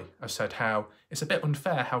Cooley, I've said how it's a bit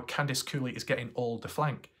unfair how Candice Cooley is getting all the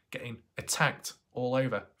flank, getting attacked all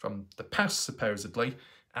over, from the past supposedly,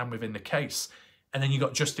 and within the case. And then you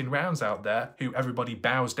got Justin Rounds out there, who everybody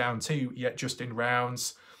bows down to, yet Justin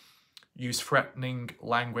Rounds used threatening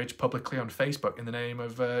language publicly on Facebook in the name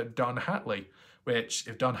of Don Hatley, which,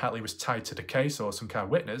 if Don Hatley was tied to the case or some kind of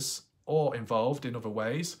witness, or involved in other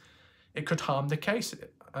ways, it could harm the case.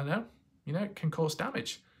 I know, it can cause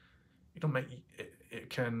damage. It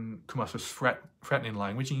can come off as threatening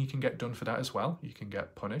language, and you can get done for that as well. You can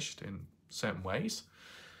get punished in certain ways.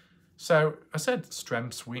 So I said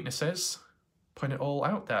strengths, weaknesses, putting it all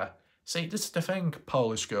out there. See, this is the thing,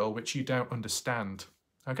 Polish girl, which you don't understand.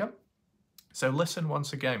 Okay? So listen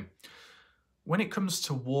once again. When it comes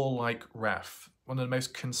to WarLike Ref, one of the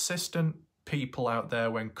most consistent people out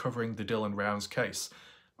there when covering the Dylan Rounds case,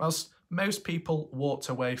 whilst most people walked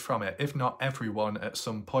away from it, if not everyone at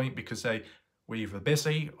some point, because they were either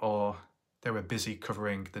busy or they were busy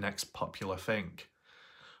covering the next popular thing.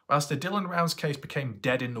 Whilst the Dylan Rounds case became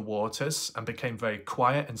dead in the waters and became very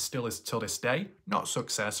quiet and still is till this day, not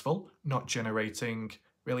successful, not generating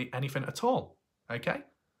really anything at all, okay?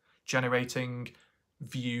 Generating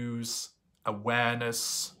views,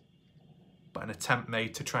 awareness, but an attempt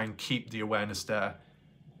made to try and keep the awareness there,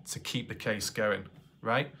 to keep the case going,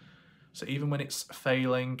 right? So even when it's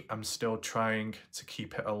failing, I'm still trying to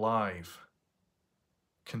keep it alive.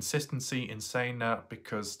 Consistency in saying that,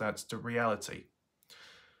 because that's the reality.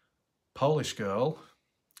 Polish girl,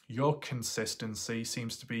 your consistency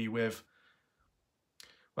seems to be with,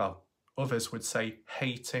 well, others would say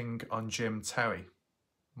hating on Jim Terry.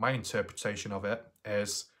 My interpretation of it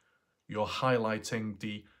is you're highlighting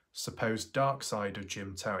the supposed dark side of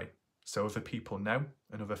Jim Terry, so other people know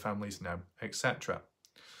and other families know, etc.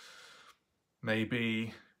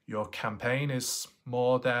 Maybe your campaign is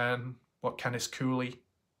more than what Candice Cooley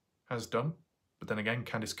has done, but then again,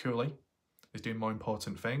 Candice Cooley is doing more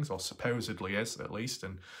important things, or supposedly is, at least,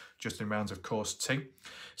 and Justin Rounds, of course, too.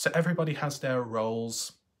 So everybody has their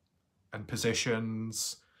roles and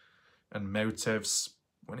positions and motives.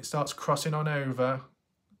 When it starts crossing on over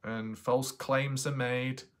and false claims are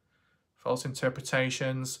made, false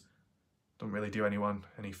interpretations, don't really do anyone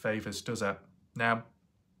any favours, does it? Now,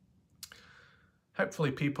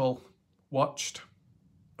 hopefully people watched,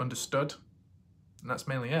 understood, and that's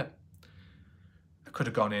mainly it. I could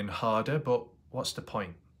have gone in harder, but what's the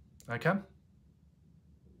point? Okay?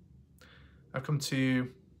 I've come to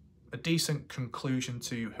a decent conclusion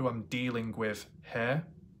to who I'm dealing with here.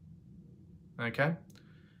 Okay?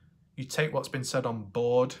 You take what's been said on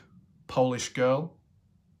board, Polish girl.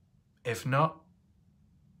 If not,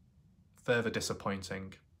 further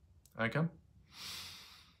disappointing. Okay?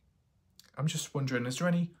 I'm just wondering, is there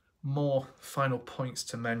any more final points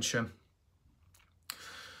to mention?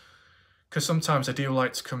 Because sometimes I do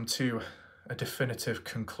like to come to a definitive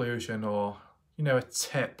conclusion, or, a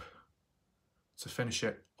tip to finish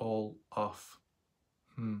it all off.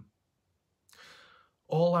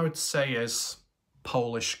 All I would say is,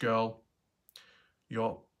 Polish girl,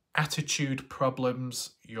 your attitude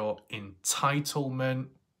problems, your entitlement,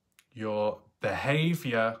 your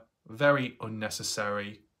behaviour, very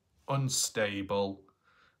unnecessary, unstable,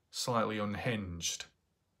 slightly unhinged.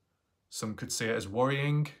 Some could see it as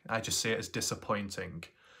worrying, I just see it as disappointing.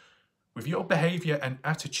 With your behaviour and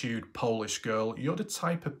attitude, Polish girl, you're the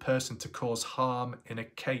type of person to cause harm in a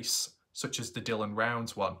case such as the Dylan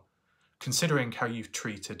Rounds one, considering how you've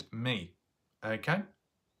treated me, okay?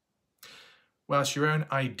 Whilst your own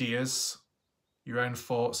ideas, your own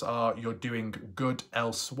thoughts are you're doing good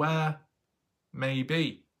elsewhere,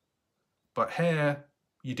 maybe. But here,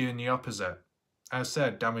 you're doing the opposite. As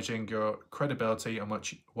said, damaging your credibility and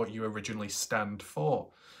what you originally stand for.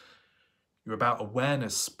 You're about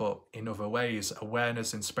awareness, but in other ways.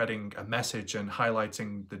 Awareness in spreading a message and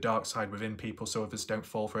highlighting the dark side within people so others don't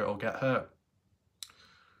fall for it or get hurt.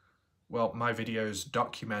 Well, my videos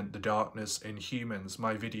document the darkness in humans.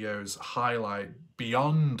 My videos highlight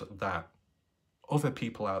beyond that other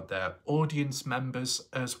people out there, audience members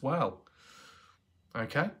as well.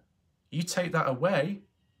 Okay? You take that away,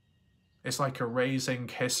 it's like erasing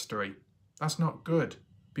history. That's not good.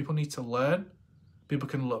 People need to learn. People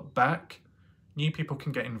can look back. New people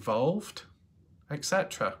can get involved,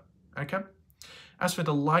 etc. Okay? As for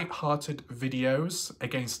the light-hearted videos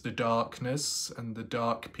against the darkness and the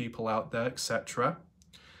dark people out there, etc.,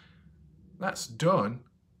 that's done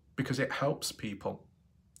because it helps people.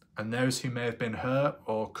 And those who may have been hurt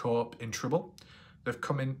or caught in trouble, they've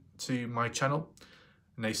come into my channel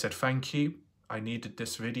and they said, thank you, I needed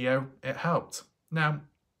this video, it helped. Now,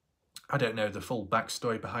 I don't know the full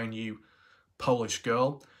backstory behind you, Polish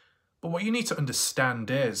girl, but what you need to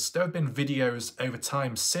understand is there have been videos over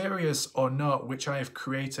time, serious or not, which I have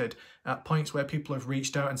created at points where people have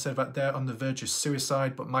reached out and said that they're on the verge of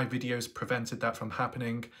suicide, but my videos prevented that from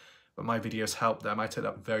happening, but my videos helped them. I take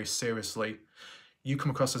that very seriously. You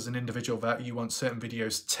come across as an individual that you want certain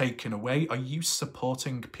videos taken away. Are you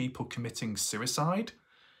supporting people committing suicide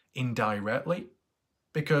indirectly?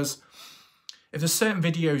 Because if there's certain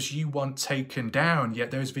videos you want taken down,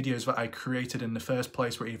 yet those videos that I created in the first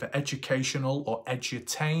place were either educational or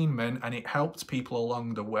edutainment, and it helped people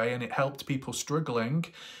along the way and it helped people struggling,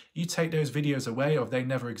 you take those videos away, or if they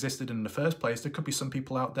never existed in the first place, there could be some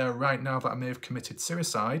people out there right now that may have committed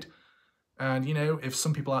suicide. And, you know, if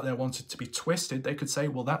some people out there wanted to be twisted, they could say,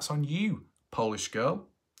 well, that's on you, Polish girl.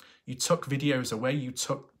 You took videos away, you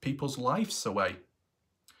took people's lives away.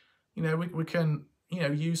 You know, we can, you know,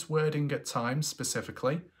 use wording at times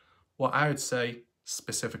specifically. What I would say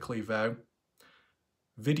specifically though,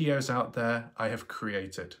 videos out there I have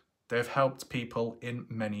created. They've helped people in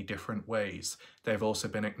many different ways. They've also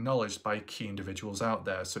been acknowledged by key individuals out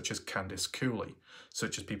there, such as Candice Cooley,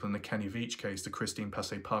 such as people in the Kenny Veach case, the Christine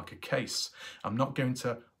Passay Parker case. I'm not going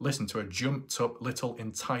to listen to a jumped up little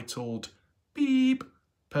entitled beep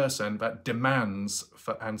person that demands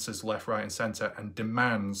for answers left, right and centre and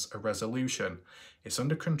demands a resolution. It's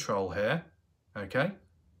under control here, okay?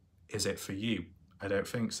 Is it for you? I don't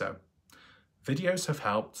think so. Videos have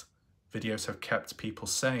helped. Videos have kept people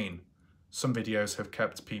sane. Some videos have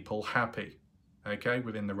kept people happy, okay,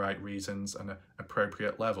 within the right reasons and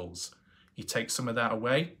appropriate levels. You take some of that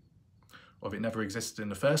away, or if it never existed in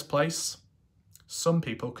the first place, some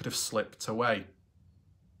people could have slipped away.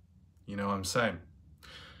 You know what I'm saying?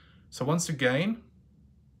 So once again,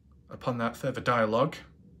 upon that further dialogue,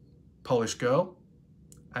 Polish girl,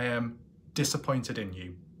 I am disappointed in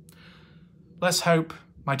you. Let's hope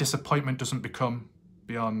my disappointment doesn't become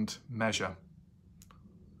beyond measure.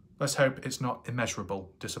 Let's hope it's not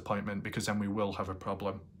immeasurable disappointment, because then we will have a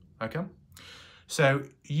problem, okay? So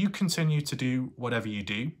you continue to do whatever you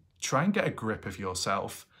do, try and get a grip of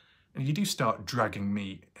yourself, and you do start dragging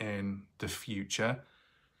me in the future,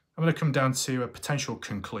 I'm going to come down to a potential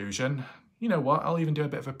conclusion. You know what, I'll even do a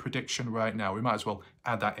bit of a prediction right now. We might as well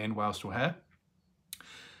add that in whilst we're here.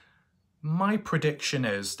 My prediction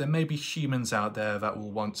is there may be humans out there that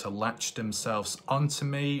will want to latch themselves onto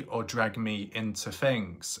me or drag me into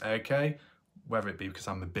things, okay? Whether it be because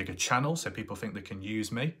I'm a bigger channel, so people think they can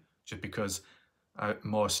use me, just because I'm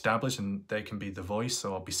more established and they can be the voice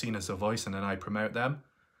or be seen as the voice and then I promote them.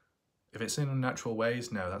 If it's in unnatural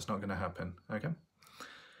ways, no, that's not going to happen, okay?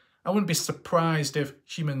 I wouldn't be surprised if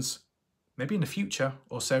humans, maybe in the future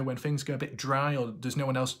or so, when things go a bit dry or there's no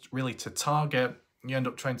one else really to target, you end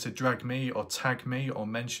up trying to drag me or tag me or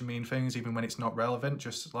mention me in things even when it's not relevant,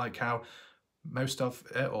 just like how most of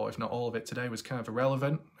it, or if not all of it today, was kind of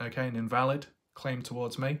irrelevant, okay, and invalid claim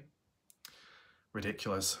towards me.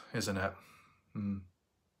 Ridiculous, isn't it?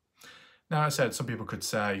 Now, I said some people could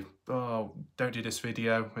say, oh, don't do this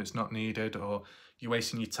video, it's not needed, or you're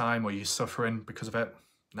wasting your time or you're suffering because of it.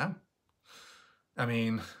 No. I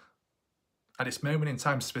mean, at this moment in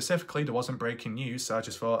time specifically, there wasn't breaking news, so I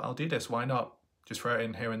just thought, I'll do this, why not? Just throw it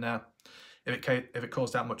in here and there. If it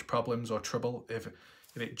caused that much problems or trouble, if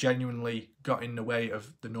it genuinely got in the way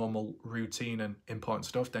of the normal routine and important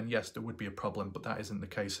stuff, then yes, there would be a problem, but that isn't the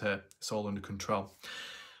case here. It's all under control.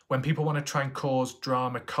 When people want to try and cause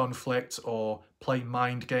drama, conflict, or play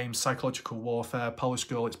mind games, psychological warfare, Polish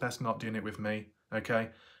girl, it's best not doing it with me, okay?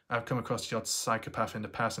 I've come across the odd psychopath in the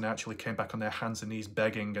past and actually came back on their hands and knees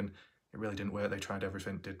begging, and it really didn't work. They tried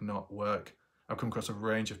everything, did not work. I've come across a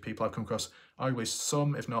range of people. I've come across arguably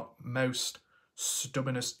some, if not most,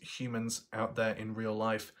 stubbornest humans out there in real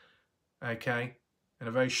life, okay? In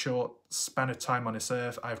a very short span of time on this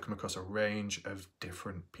earth, I've come across a range of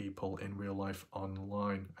different people in real life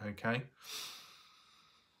online, okay?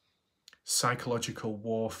 Psychological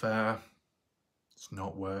warfare, it's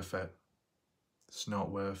not worth it. It's not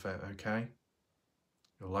worth it, okay?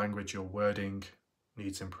 Your language, your wording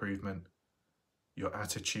needs improvement. Your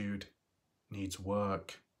attitude needs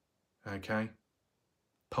work, okay?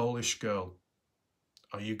 Polish girl,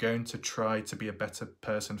 are you going to try to be a better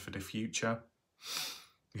person for the future?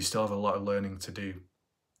 You still have a lot of learning to do.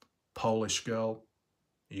 Polish girl,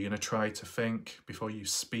 are you going to try to think before you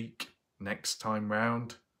speak next time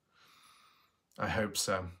round? I hope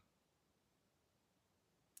so.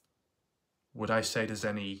 Would I say there's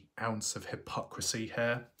any ounce of hypocrisy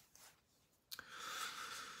here?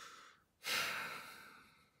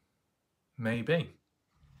 Maybe.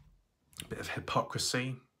 A bit of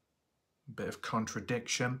hypocrisy, a bit of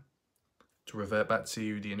contradiction. To revert back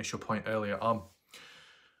to the initial point earlier on,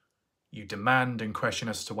 you demand and question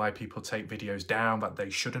as to why people take videos down that they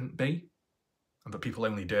shouldn't be, but people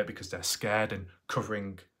only do it because they're scared and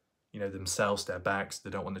covering, themselves, their backs. They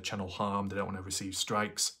don't want the channel harmed. They don't want to receive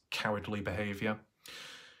strikes. Cowardly behaviour.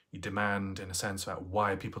 You demand, in a sense, about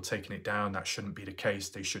why are people taking it down. That shouldn't be the case.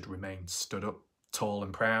 They should remain stood up, tall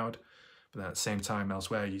and proud. But then at the same time,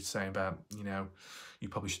 elsewhere, you're saying about, you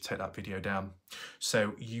probably should take that video down.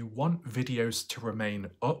 So you want videos to remain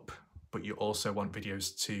up, but you also want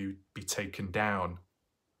videos to be taken down.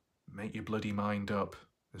 Make your bloody mind up.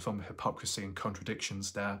 There's some hypocrisy and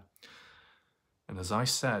contradictions there. And as I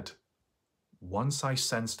said, once I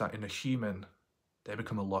sense that in a human, they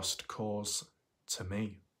become a lost cause to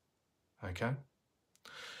me. Okay?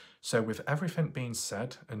 So with everything being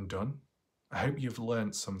said and done, I hope you've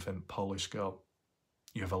learned something, Polish girl.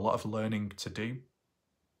 You have a lot of learning to do,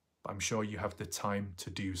 but I'm sure you have the time to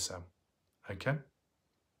do so. Okay?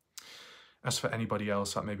 As for anybody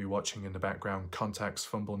else that may be watching in the background, contacts,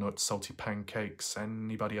 fumble nuts, salty pancakes,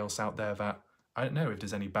 anybody else out there that, I don't know if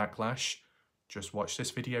there's any backlash, just watch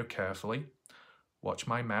this video carefully, watch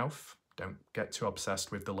my mouth, don't get too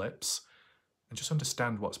obsessed with the lips, and just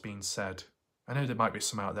understand what's being said. I know there might be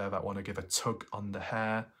some out there that want to give a tug on the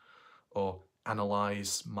hair or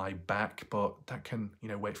analyse my back, but that can,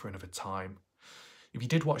 wait for another time. If you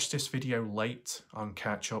did watch this video late on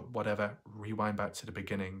catch up, whatever, rewind back to the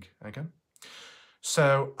beginning again.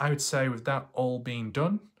 So I would say with that all being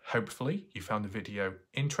done, hopefully you found the video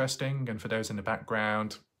interesting, and for those in the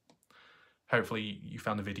background, hopefully you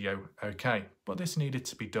found the video okay. But this needed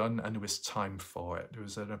to be done and there was time for it. There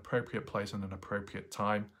was an appropriate place and an appropriate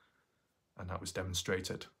time, and that was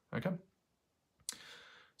demonstrated, okay?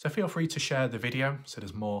 So feel free to share the video so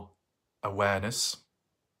there's more awareness,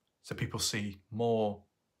 so people see more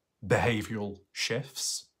behavioural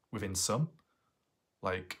shifts within some,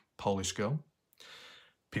 like Polish girl.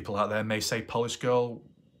 People out there may say Polish girl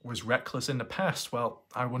was reckless in the past. Well,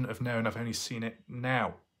 I wouldn't have known. I've only seen it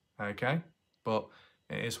now, okay? But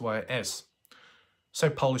it is what it is. So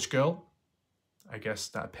Polish girl, I guess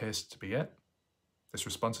that appears to be it. This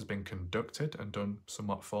response has been conducted and done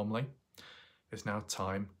somewhat formally. It's now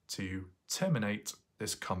time to terminate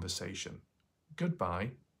this conversation.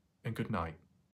 Goodbye and good night.